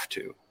have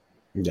to.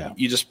 Yeah.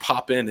 You just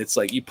pop in. It's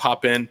like you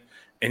pop in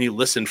and you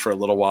listen for a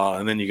little while,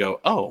 and then you go,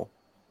 oh,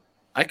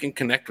 I can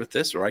connect with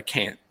this or I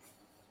can't.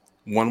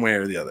 One way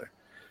or the other.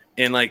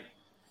 And like,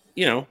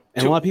 you know,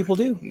 and a lot of people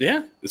do.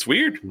 Yeah, it's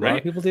weird, right? A lot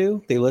of people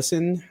do. They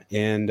listen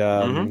and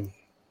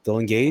they'll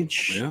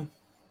engage. Yeah.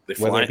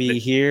 Whether it be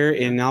here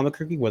in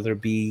Albuquerque, whether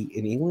it be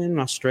in England,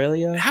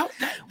 Australia.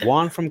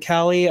 Juan from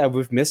Cali, I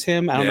would miss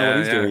him. I don't know what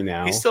he's doing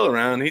now. He's still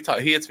around. He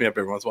hits me up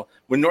every once in a while.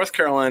 When North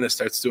Carolina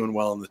starts doing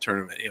well in the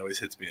tournament, he always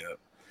hits me up.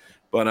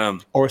 But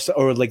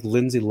or like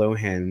Lindsay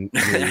Lohan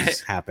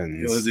news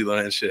happens. Lindsay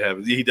Lohan shit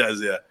happens. He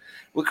does, yeah.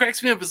 What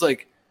cracks me up is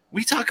like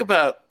we talk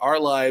about our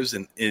lives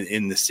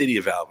in the city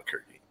of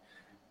Albuquerque,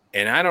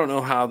 and I don't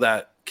know how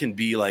that can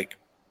be like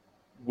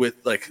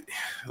with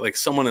like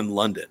someone in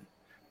London,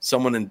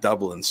 someone in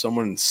Dublin,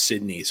 someone in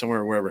Sydney,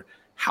 somewhere wherever.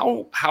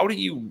 How do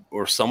you,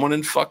 or someone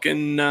in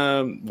fucking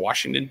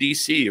Washington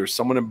D.C. or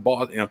someone in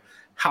Boston, you know,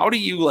 how do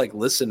you like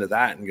listen to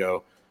that and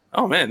go,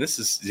 oh man, this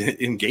is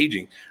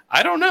engaging?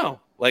 I don't know.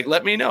 Like,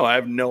 let me know. I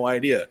have no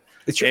idea.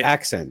 It's your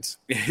accent.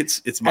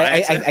 It's my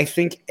accent. I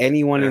think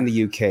anyone in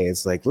the UK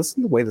is like,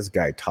 listen to the way this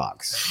guy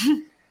talks.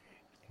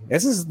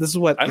 This is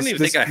what I don't even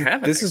think I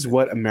have. This is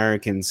what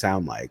Americans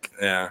sound like.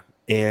 Yeah.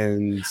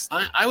 And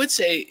I would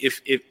say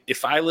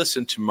if I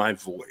listen to my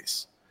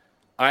voice,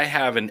 I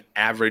have an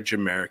average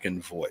American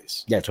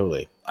voice. Yeah,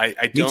 totally. I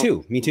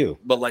don't. Me too.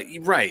 But like,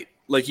 right.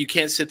 Like you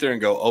can't sit there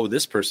and go, oh,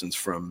 this person's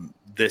from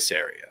this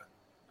area.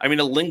 I mean,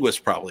 a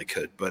linguist probably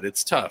could, but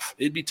it's tough.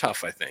 It'd be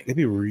tough, I think. It'd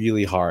be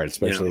really hard,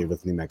 especially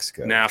with New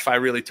Mexico. Now, if I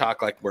really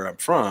talk like where I'm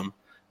from,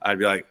 I'd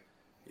be like,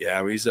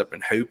 yeah, we was up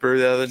in Hooper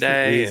the other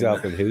day. We was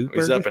up in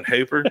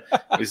Hooper.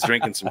 We was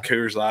drinking some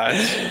Coors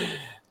Lights.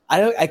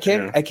 I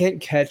can't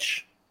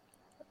catch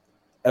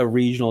a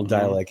regional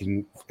dialect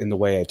in the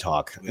way I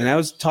talk. Yeah. And that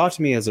was taught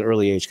to me as an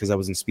early age because I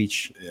was in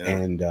speech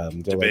and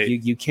they're like,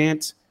 you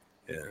can't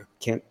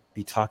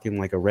be talking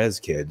like a res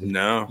kid.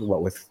 No.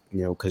 What with,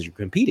 because you're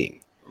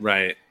competing.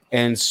 Right.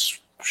 And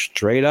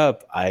straight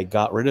up, I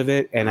got rid of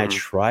it, and I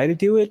try to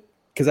do it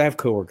because I have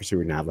coworkers who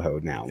are Navajo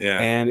now. Yeah.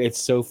 And it's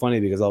so funny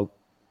because I'll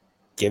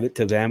give it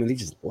to them, and they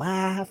just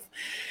laugh.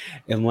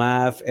 And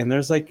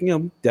there's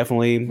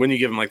definitely when you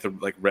give them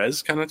the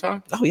res kind of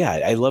talk. Oh yeah,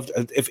 I loved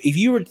if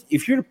you were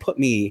to put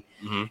me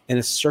in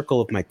a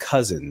circle of my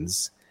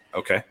cousins.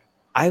 Okay.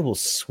 I will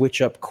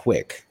switch up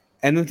quick,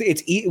 and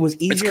it was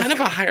easier. It's kind of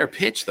a higher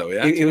pitch though.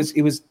 Yeah.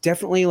 It was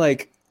definitely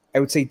I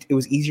would say it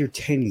was easier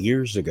 10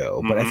 years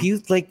ago. But if you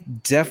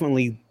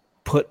definitely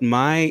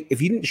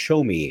if you didn't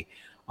show me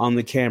on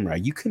the camera,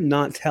 you could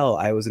not tell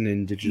I was an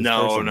indigenous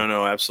person.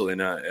 No, absolutely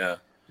not. Yeah.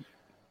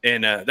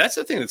 And that's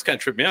the thing that's kind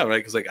of tripped me out,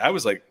 right? Because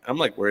I'm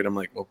worried. I'm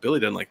like, well, Billy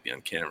doesn't like me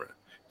on camera.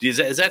 Is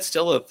that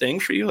still a thing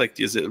for you?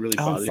 Is it really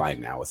bother you? I'm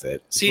fine now with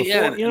it. See,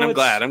 before, and I'm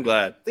glad.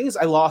 The thing is,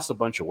 I lost a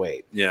bunch of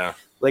weight. Yeah.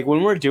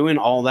 When we're doing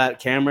all that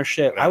camera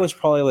shit, I was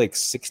probably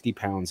 60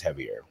 pounds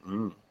heavier.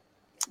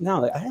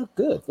 No, I have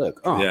good.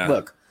 Look. Oh, yeah.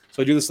 Look.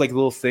 So I do this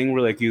little thing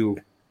where you.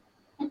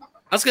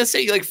 I was gonna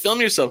say, film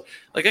yourself.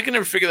 I can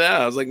never figure that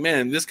out. I was like,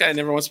 man, this guy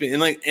never wants me.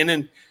 And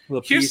then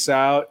peace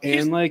out.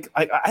 And I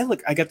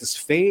got this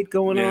fade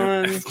going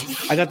on.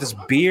 I got this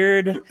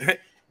beard.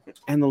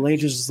 And the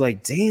lady's just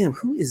like, damn,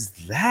 who is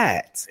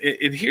that?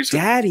 And here's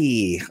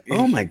Daddy.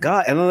 Oh my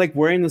god. And I'm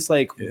wearing this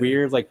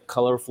weird,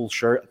 colorful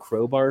shirt, a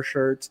crowbar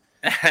shirt.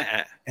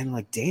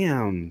 And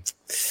damn.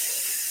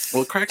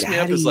 Well, it cracks me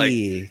up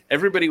is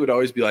everybody would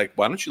always be like,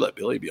 why don't you let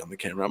Billy be on the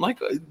camera? I'm like,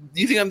 do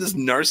you think I'm this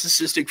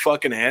narcissistic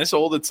fucking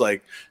asshole that's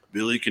like,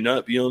 Billy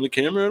cannot be on the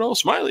camera at all?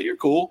 Smiley, you're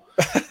cool.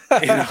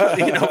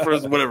 For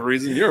whatever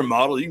reason, you're a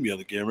model. You can be on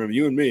the camera,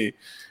 you and me.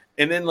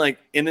 And then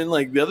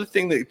the other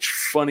thing that's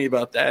funny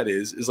about that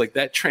is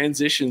that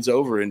transitions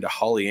over into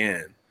Holly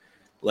Ann.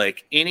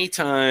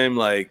 Anytime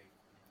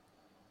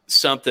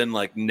something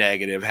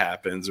negative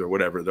happens or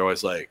whatever, they're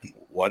always like,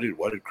 why did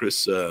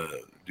Chris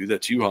do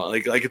that to you,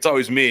 Holly? It's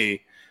always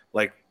me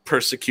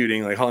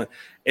persecuting Holly.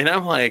 And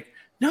I'm like,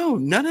 no,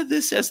 none of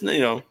this has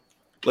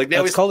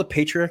it's called a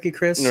patriarchy,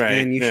 Chris, right,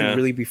 and you should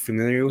really be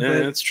familiar with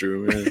it. That's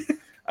true.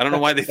 I don't know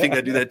why they think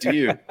I do that to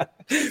you.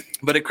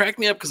 But it cracked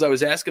me up because I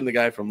was asking the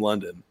guy from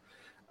London.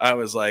 I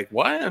was like,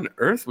 why on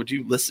earth would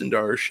you listen to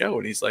our show?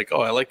 And he's like,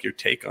 oh, I like your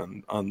take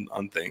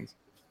on things.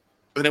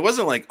 And it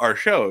wasn't our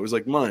show. It was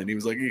mine. He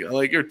was like, I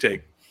like your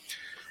take.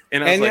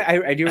 And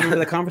I do remember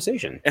the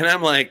conversation. And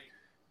I'm like,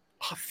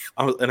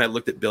 and I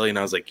looked at Billy and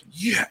I was like,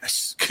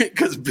 yes,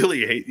 because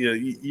Billy hates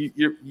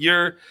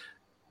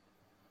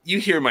you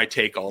hear my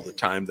take all the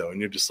time though, and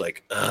you're just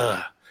like,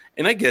 ugh.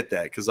 And I get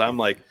that because I'm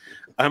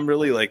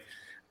really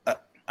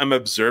I'm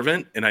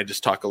observant and I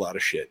just talk a lot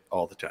of shit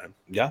all the time.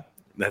 Yeah,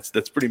 that's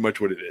pretty much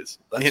what it is.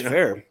 That's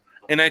fair.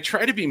 And I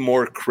try to be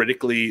more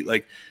critically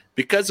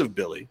because of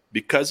Billy.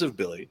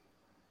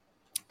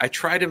 I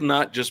try to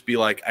not just be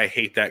like, I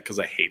hate that because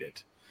I hate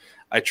it.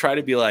 I try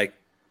to be like,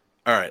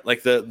 all right,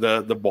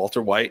 the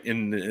Walter White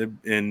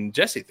and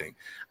Jesse thing.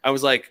 I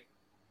was like,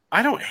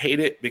 I don't hate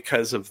it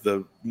because of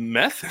the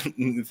meth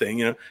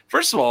thing.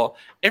 First of all,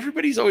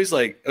 everybody's always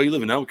like, oh, you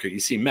live in Albuquerque, you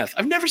see meth.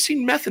 I've never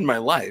seen meth in my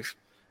life.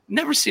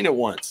 Never seen it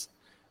once.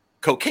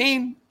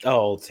 Cocaine,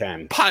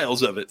 10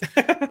 piles of it.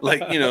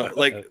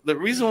 The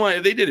reason why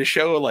they did a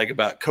show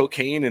about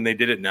cocaine and they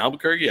did it in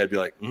Albuquerque, I'd be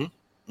like,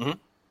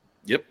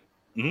 yep,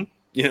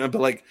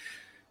 but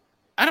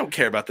I don't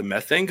care about the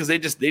meth thing because they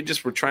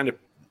just were trying to.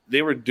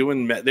 They were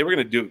doing. They were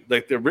going to do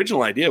the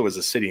original idea was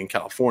a city in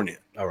California.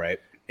 All right.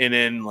 And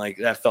then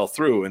that fell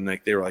through, and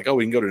they were like, "Oh,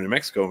 we can go to New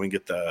Mexico and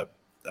get the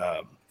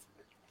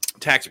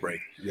tax break."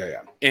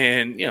 Yeah.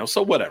 And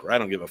so whatever. I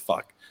don't give a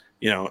fuck.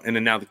 And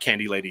then now the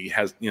candy lady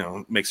has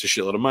makes a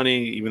shitload of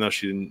money, even though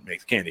she didn't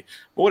make the candy.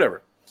 But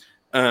whatever.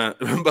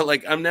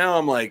 But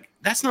I'm like,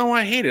 that's not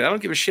why I hate it. I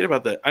don't give a shit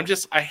about that.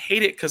 I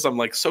hate it because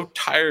I'm so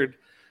tired.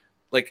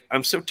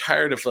 I'm so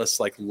tired of us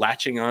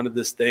latching onto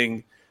this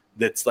thing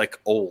that's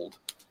old.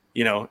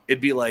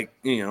 It'd be in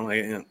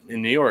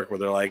New York where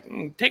they're like,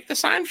 take the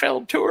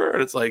Seinfeld tour.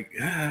 And it's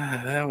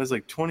that was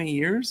 20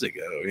 years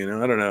ago.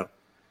 I don't know.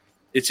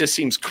 It just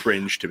seems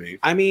cringe to me.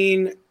 I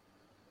mean,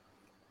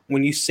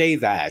 when you say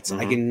that,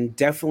 I can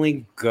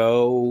definitely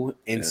go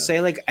and say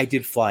I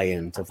did fly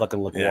into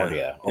fucking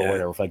LaGuardia or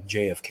whatever,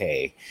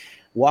 JFK,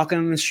 walking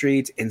on the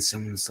street and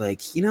someone's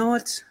like, you know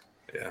what?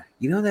 Yeah.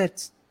 You know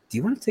that, do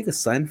you want to take a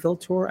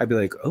Seinfeld tour? I'd be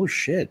like, oh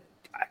shit.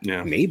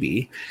 Yeah.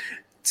 Maybe.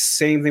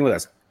 Same thing with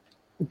us.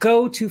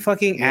 Go to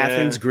fucking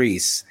Athens,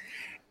 Greece.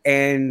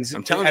 And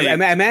I'm telling you, I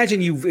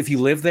imagine if you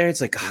live there,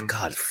 it's oh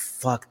God,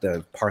 fuck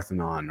the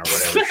Parthenon or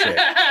whatever shit.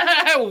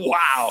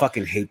 Wow.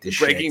 Fucking hate this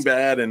Breaking shit.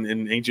 Bad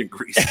and ancient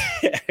Greece.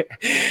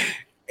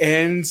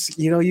 And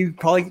you're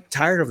probably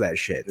tired of that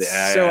shit.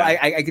 Yeah, so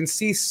I can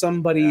see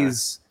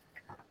somebody's,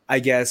 I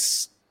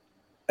guess,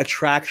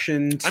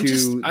 attraction to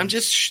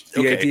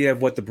the idea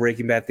of what the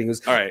Breaking Bad thing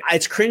is. All right.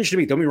 It's cringe to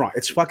me. Don't be wrong.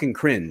 It's fucking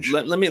cringe.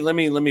 Let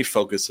me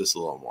focus this a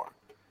little more.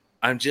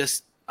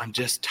 I'm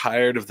just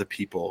tired of the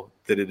people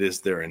that it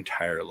is their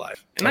entire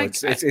life. And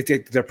it's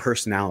their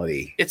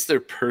personality. It's their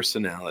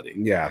personality.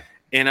 Yeah.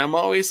 And I'm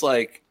always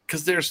like,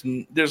 because there's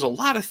a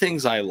lot of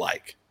things I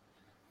like,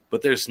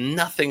 but there's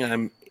nothing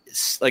I'm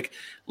like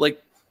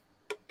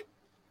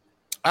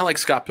I like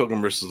Scott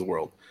Pilgrim versus the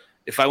World.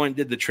 If I went and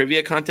did the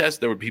trivia contest,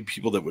 there would be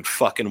people that would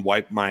fucking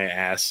wipe my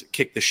ass,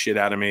 kick the shit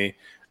out of me.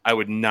 I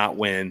would not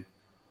win.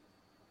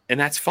 And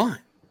that's fine.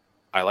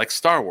 I like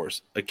Star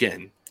Wars.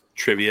 Again,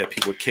 trivia,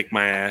 people would kick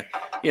my ass.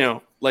 You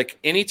know, like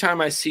anytime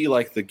I see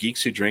like the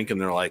Geeks Who Drink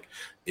and they're like,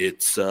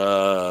 it's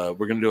we're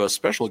gonna do a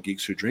special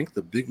Geeks Who Drink,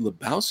 The Big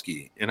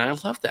Lebowski. And I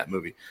love that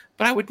movie.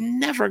 But I would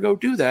never go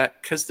do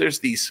that because there's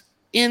these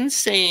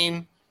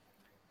insane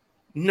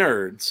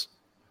nerds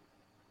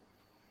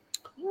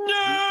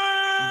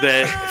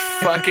that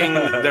fucking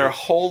their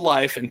whole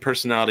life and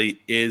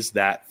personality is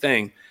that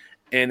thing.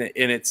 And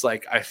it's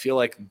like, I feel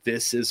like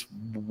this is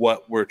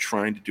what we're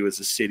trying to do as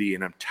a city,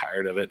 and I'm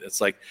tired of it. It's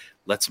like,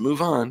 let's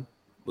move on.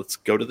 Let's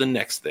go to the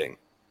next thing.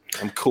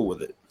 I'm cool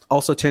with it.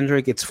 Also,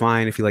 Tendrick, it's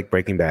fine if you like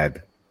Breaking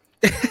Bad.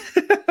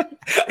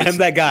 I'm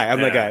that guy.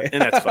 I'm that guy.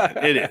 And that's fine.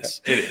 It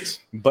is.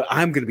 But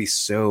I'm going to be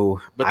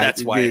so... But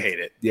that's why I hate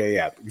it.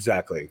 Yeah,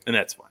 exactly. And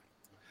that's fine.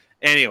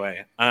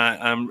 Anyway,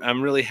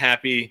 I'm really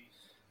happy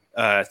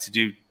to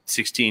do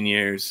 16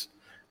 years.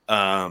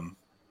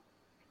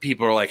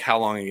 People are like, how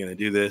long are you going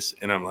to do this?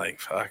 And I'm like,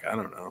 fuck, I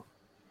don't know.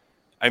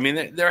 I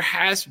mean, there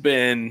has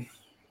been,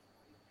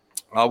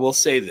 I will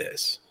say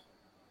this.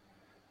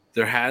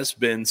 There has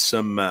been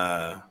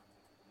some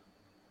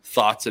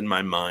thoughts in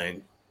my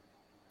mind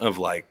of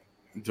like,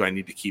 do I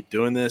need to keep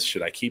doing this?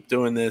 Should I keep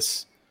doing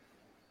this?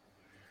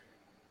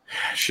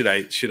 Should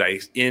I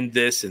end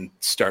this and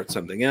start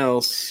something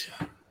else?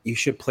 You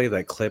should play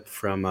that clip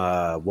from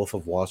Wolf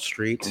of Wall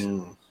Street.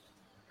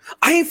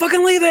 I ain't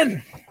fucking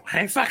leaving.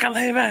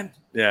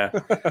 Yeah.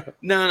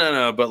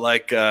 No. But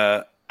like,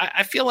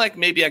 I feel like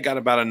maybe I got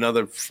about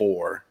another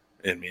 4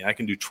 in me. I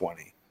can do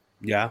 20.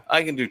 Yeah.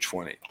 I can do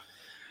 20.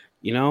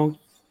 You know,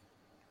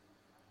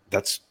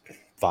 that's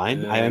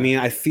fine. I mean,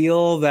 I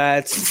feel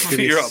that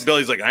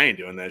Billy's like, I ain't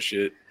doing that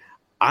shit.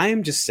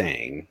 I'm just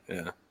saying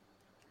that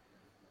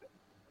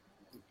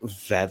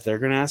they're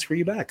going to ask for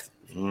you back.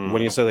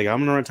 When you say like, I'm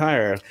going to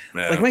retire.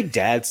 Yeah. Like my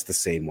dad's the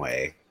same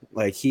way.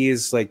 Like he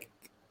is like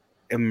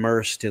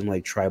immersed in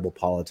like tribal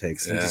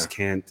politics and just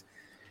can't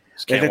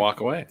walk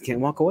away. Can't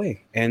walk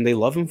away. And they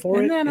love him for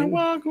it. And then I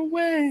walk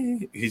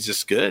away. He's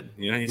just good.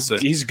 You know,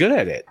 he's good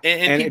at it.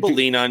 And people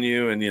lean on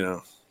you and, you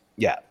know.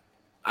 Yeah.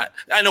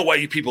 I know why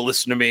you people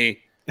listen to me.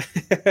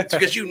 It's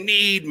because you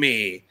need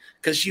me.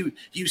 Because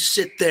you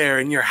sit there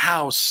in your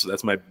house.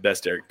 That's my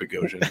best Eric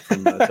Bogosian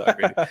from Talk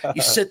Radio.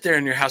 You sit there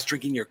in your house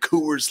drinking your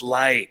Coors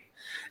Light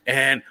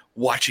and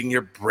watching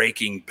your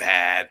Breaking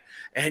Bad.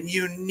 And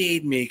you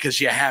need me because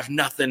you have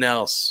nothing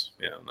else.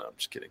 Yeah, no, I'm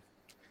just kidding.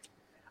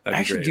 I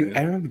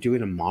remember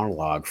doing a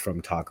monologue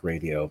from Talk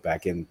Radio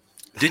back in.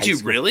 Did you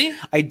really?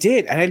 I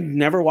did. And I'd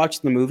never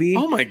watched the movie.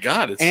 Oh my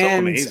God, it's so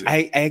amazing.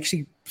 I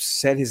actually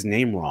said his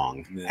name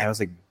wrong. Yeah. I was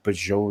like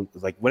Bajon,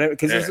 like whatever,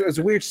 because it's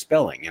a weird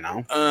spelling, you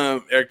know.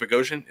 Eric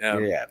Bogosian.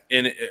 Yeah.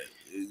 And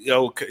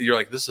you're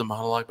like, this is a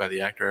monologue by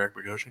the actor Eric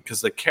Bogosian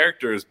because the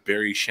character is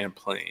Barry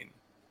Champlain.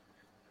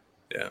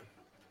 Yeah.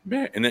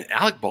 And then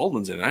Alec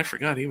Baldwin's in it. I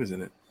forgot he was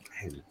in it.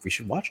 Hey, we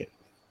should watch it.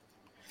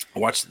 I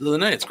watched it the other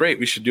night. It's great.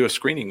 We should do a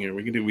screening here.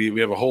 We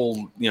have a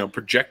whole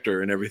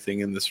projector and everything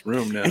in this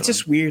room now. It's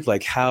just weird,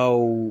 like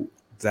how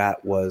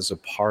that was a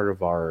part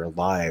of our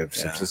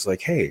lives. Yeah. It's just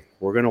like, hey,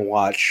 we're gonna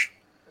watch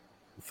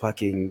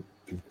fucking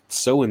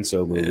so and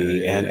so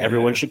movie, and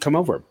everyone should come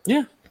over.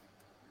 Yeah.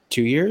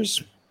 2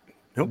 years?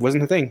 Nope.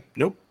 Wasn't a thing.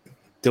 Nope.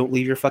 Don't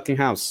leave your fucking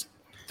house.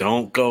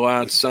 Don't go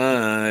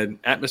outside.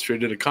 Atmosphere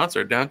did a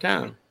concert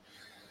downtown.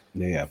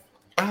 Yeah.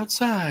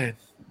 Outside.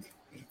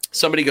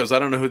 Somebody goes, I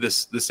don't know who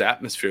this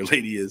Atmosphere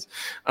lady is.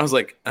 I was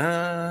like,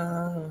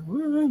 well,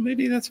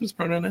 maybe that's what his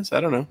pronoun is. I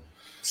don't know.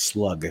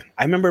 Slug.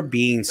 I remember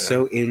being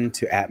so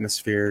into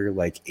Atmosphere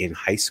like in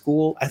high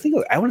school. I think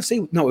I want to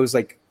say no, it was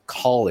like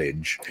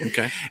college.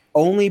 Okay.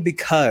 Only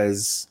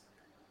because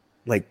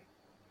like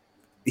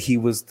he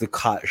was the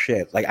hot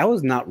shit. Like I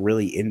was not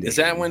really into. Is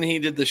that when he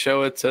did the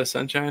show at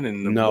Sunshine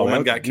and the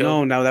woman got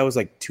killed? No, that was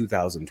like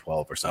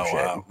 2012 or some shit.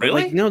 Wow.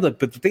 Really? Like, no, but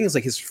the thing is,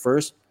 like his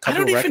first couple I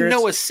don't even records,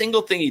 know a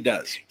single thing he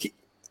does.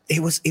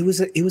 It was a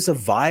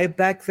vibe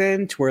back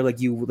then to where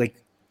you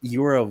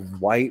were a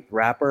white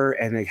rapper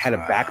and it had a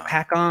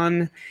backpack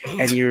on,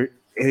 and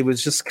it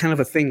was just kind of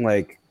a thing.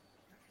 Like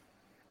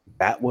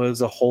that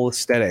was a whole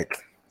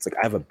aesthetic. It's like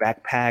I have a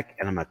backpack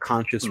and I'm a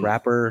conscious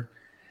rapper.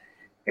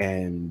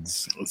 And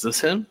is this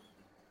him?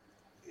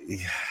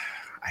 Yeah,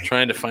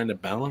 trying to find a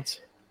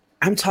balance.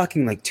 I'm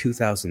talking like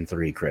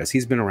 2003, Chris.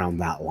 He's been around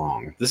that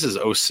long. This is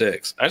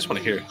 06. I just want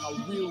to hear it.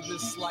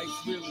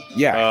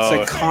 Yeah, it's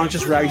like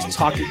conscious rap. He's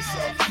talking.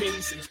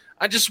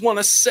 I just want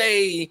to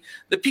say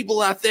the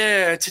people out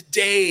there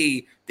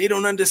today, they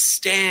don't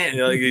understand.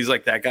 You know, like, he's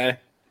like that guy.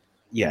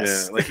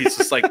 Yes. Yeah, like he's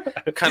just like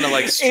kind of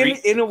like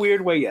street in a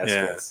weird way. Yes.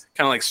 Yeah. Yes.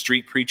 Kind of like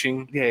street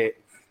preaching. Yeah.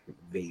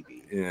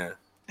 Maybe. Yeah.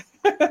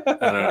 I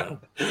don't know.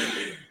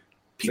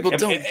 People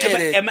don't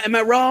get it. Am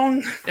I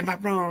wrong? Am I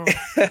wrong?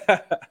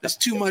 There's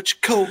too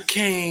much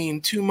cocaine,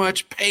 too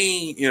much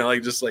pain. You know,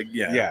 like just like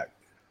Yeah.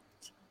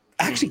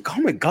 Actually, oh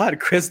my God,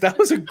 Chris, that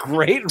was a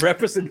great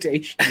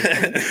representation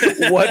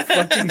of what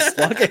fucking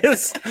slug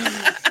is.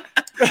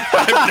 I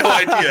have no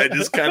idea. I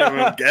just kind of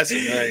am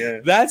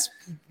guessing. That's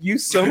you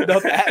summed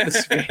up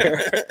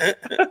atmosphere.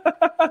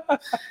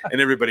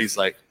 And everybody's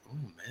like, "Oh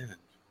man,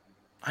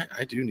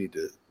 I do need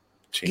to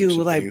change." You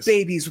some like things.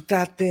 babies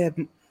without their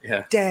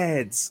Yeah,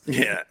 dads,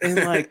 yeah, and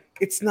like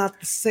it's not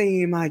the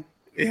same.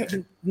 yeah.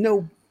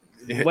 No,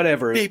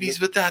 whatever. Babies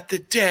without the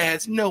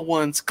dads, no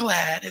one's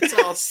glad. It's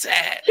all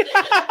sad.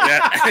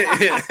 Yeah.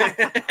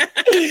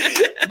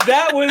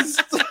 That was.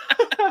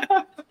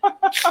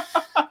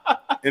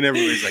 And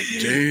everybody's like,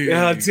 "Damn,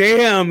 Yeah,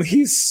 damn,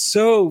 he's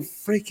so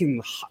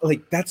freaking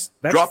like that's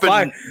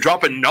fire.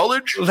 dropping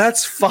knowledge."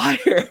 That's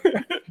fire.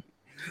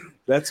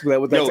 That's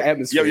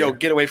atmosphere. Yo,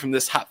 get away from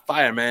this hot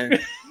fire, man.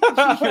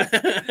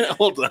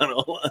 Hold on.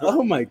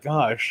 Oh my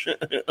gosh.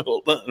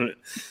 Hold on.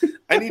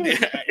 I need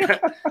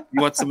to.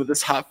 You want some of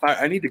this hot fire?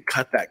 I need to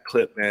cut that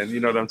clip, man. You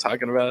know what I'm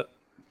talking about?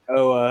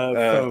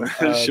 Oh,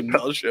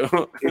 Chappelle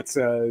Show. It's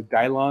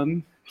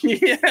Dylon.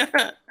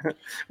 Yeah,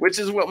 which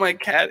is what my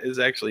cat is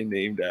actually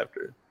named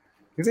after.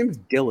 His name is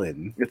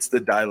Dylan. It's the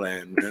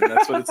Dylan, and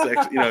that's what it's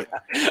actually. You know.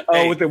 Oh,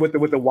 Hey, with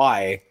the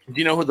Y. do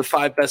you know who the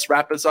 5 best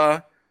rappers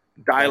are?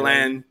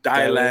 Dylan.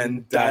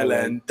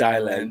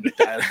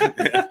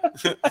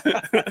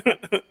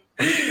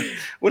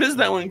 What is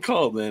that one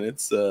called, man?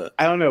 It's I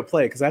don't know.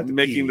 Play because I have to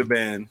making pee. the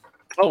band.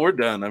 Oh, we're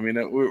done. I mean,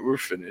 we're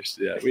finished.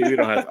 Yeah, we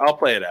don't have. I'll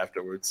play it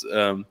afterwards.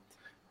 But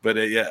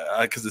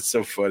because it's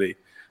so funny.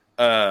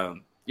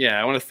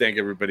 Yeah, I want to thank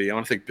everybody. I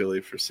want to thank Billy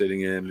for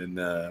sitting in,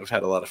 and I've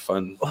had a lot of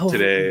fun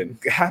today. And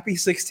Happy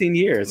 16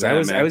 years.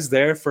 Yeah, I was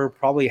there for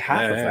probably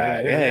half of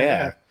that.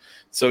 Yeah.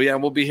 So yeah,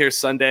 we'll be here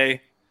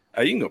Sunday.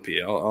 You can go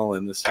pee. I'll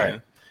end this. All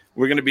Right.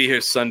 We're gonna be here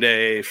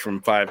Sunday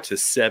from 5 to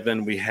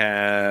 7. We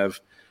have,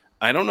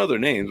 I don't know their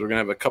names. We're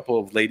gonna have a couple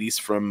of ladies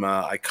from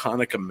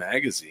Iconica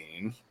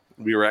magazine.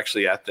 We were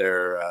actually at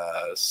their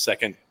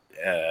second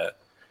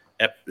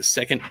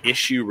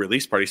issue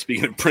release party.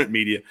 Speaking of print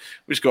media,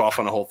 we just go off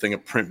on a whole thing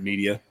of print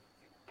media.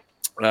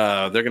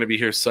 They're going to be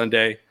here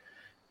Sunday,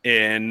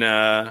 and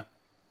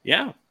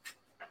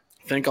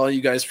thank all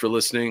you guys for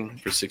listening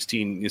for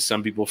 16.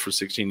 Some people for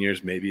 16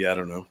 years, maybe, I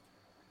don't know.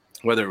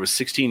 Whether it was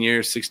 16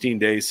 years, 16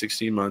 days,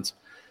 16 months.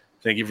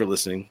 Thank you for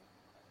listening,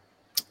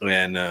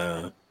 and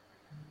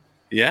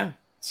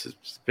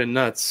it's been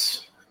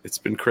nuts. It's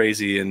been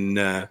crazy,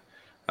 and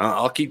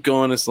I'll keep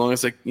going as long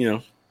as as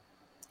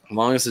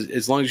long as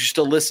you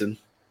still listen.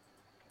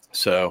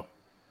 So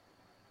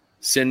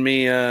send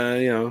me,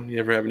 you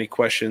ever have any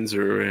questions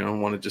or,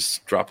 want to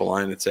just drop a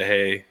line and say,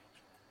 hey,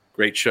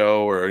 great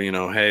show, or,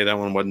 hey, that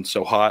one wasn't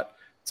so hot.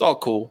 It's all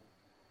cool.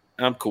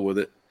 I'm cool with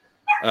it.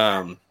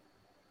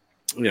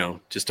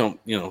 Just don't,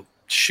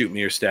 shoot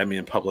me or stab me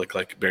in public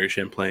like Barry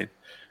Champlain.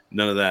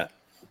 None of that.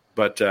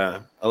 But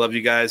I love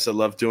you guys. I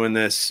love doing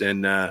this.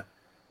 And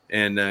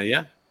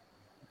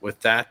with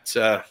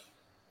that,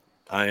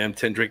 I am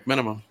 10 drink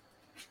minimum.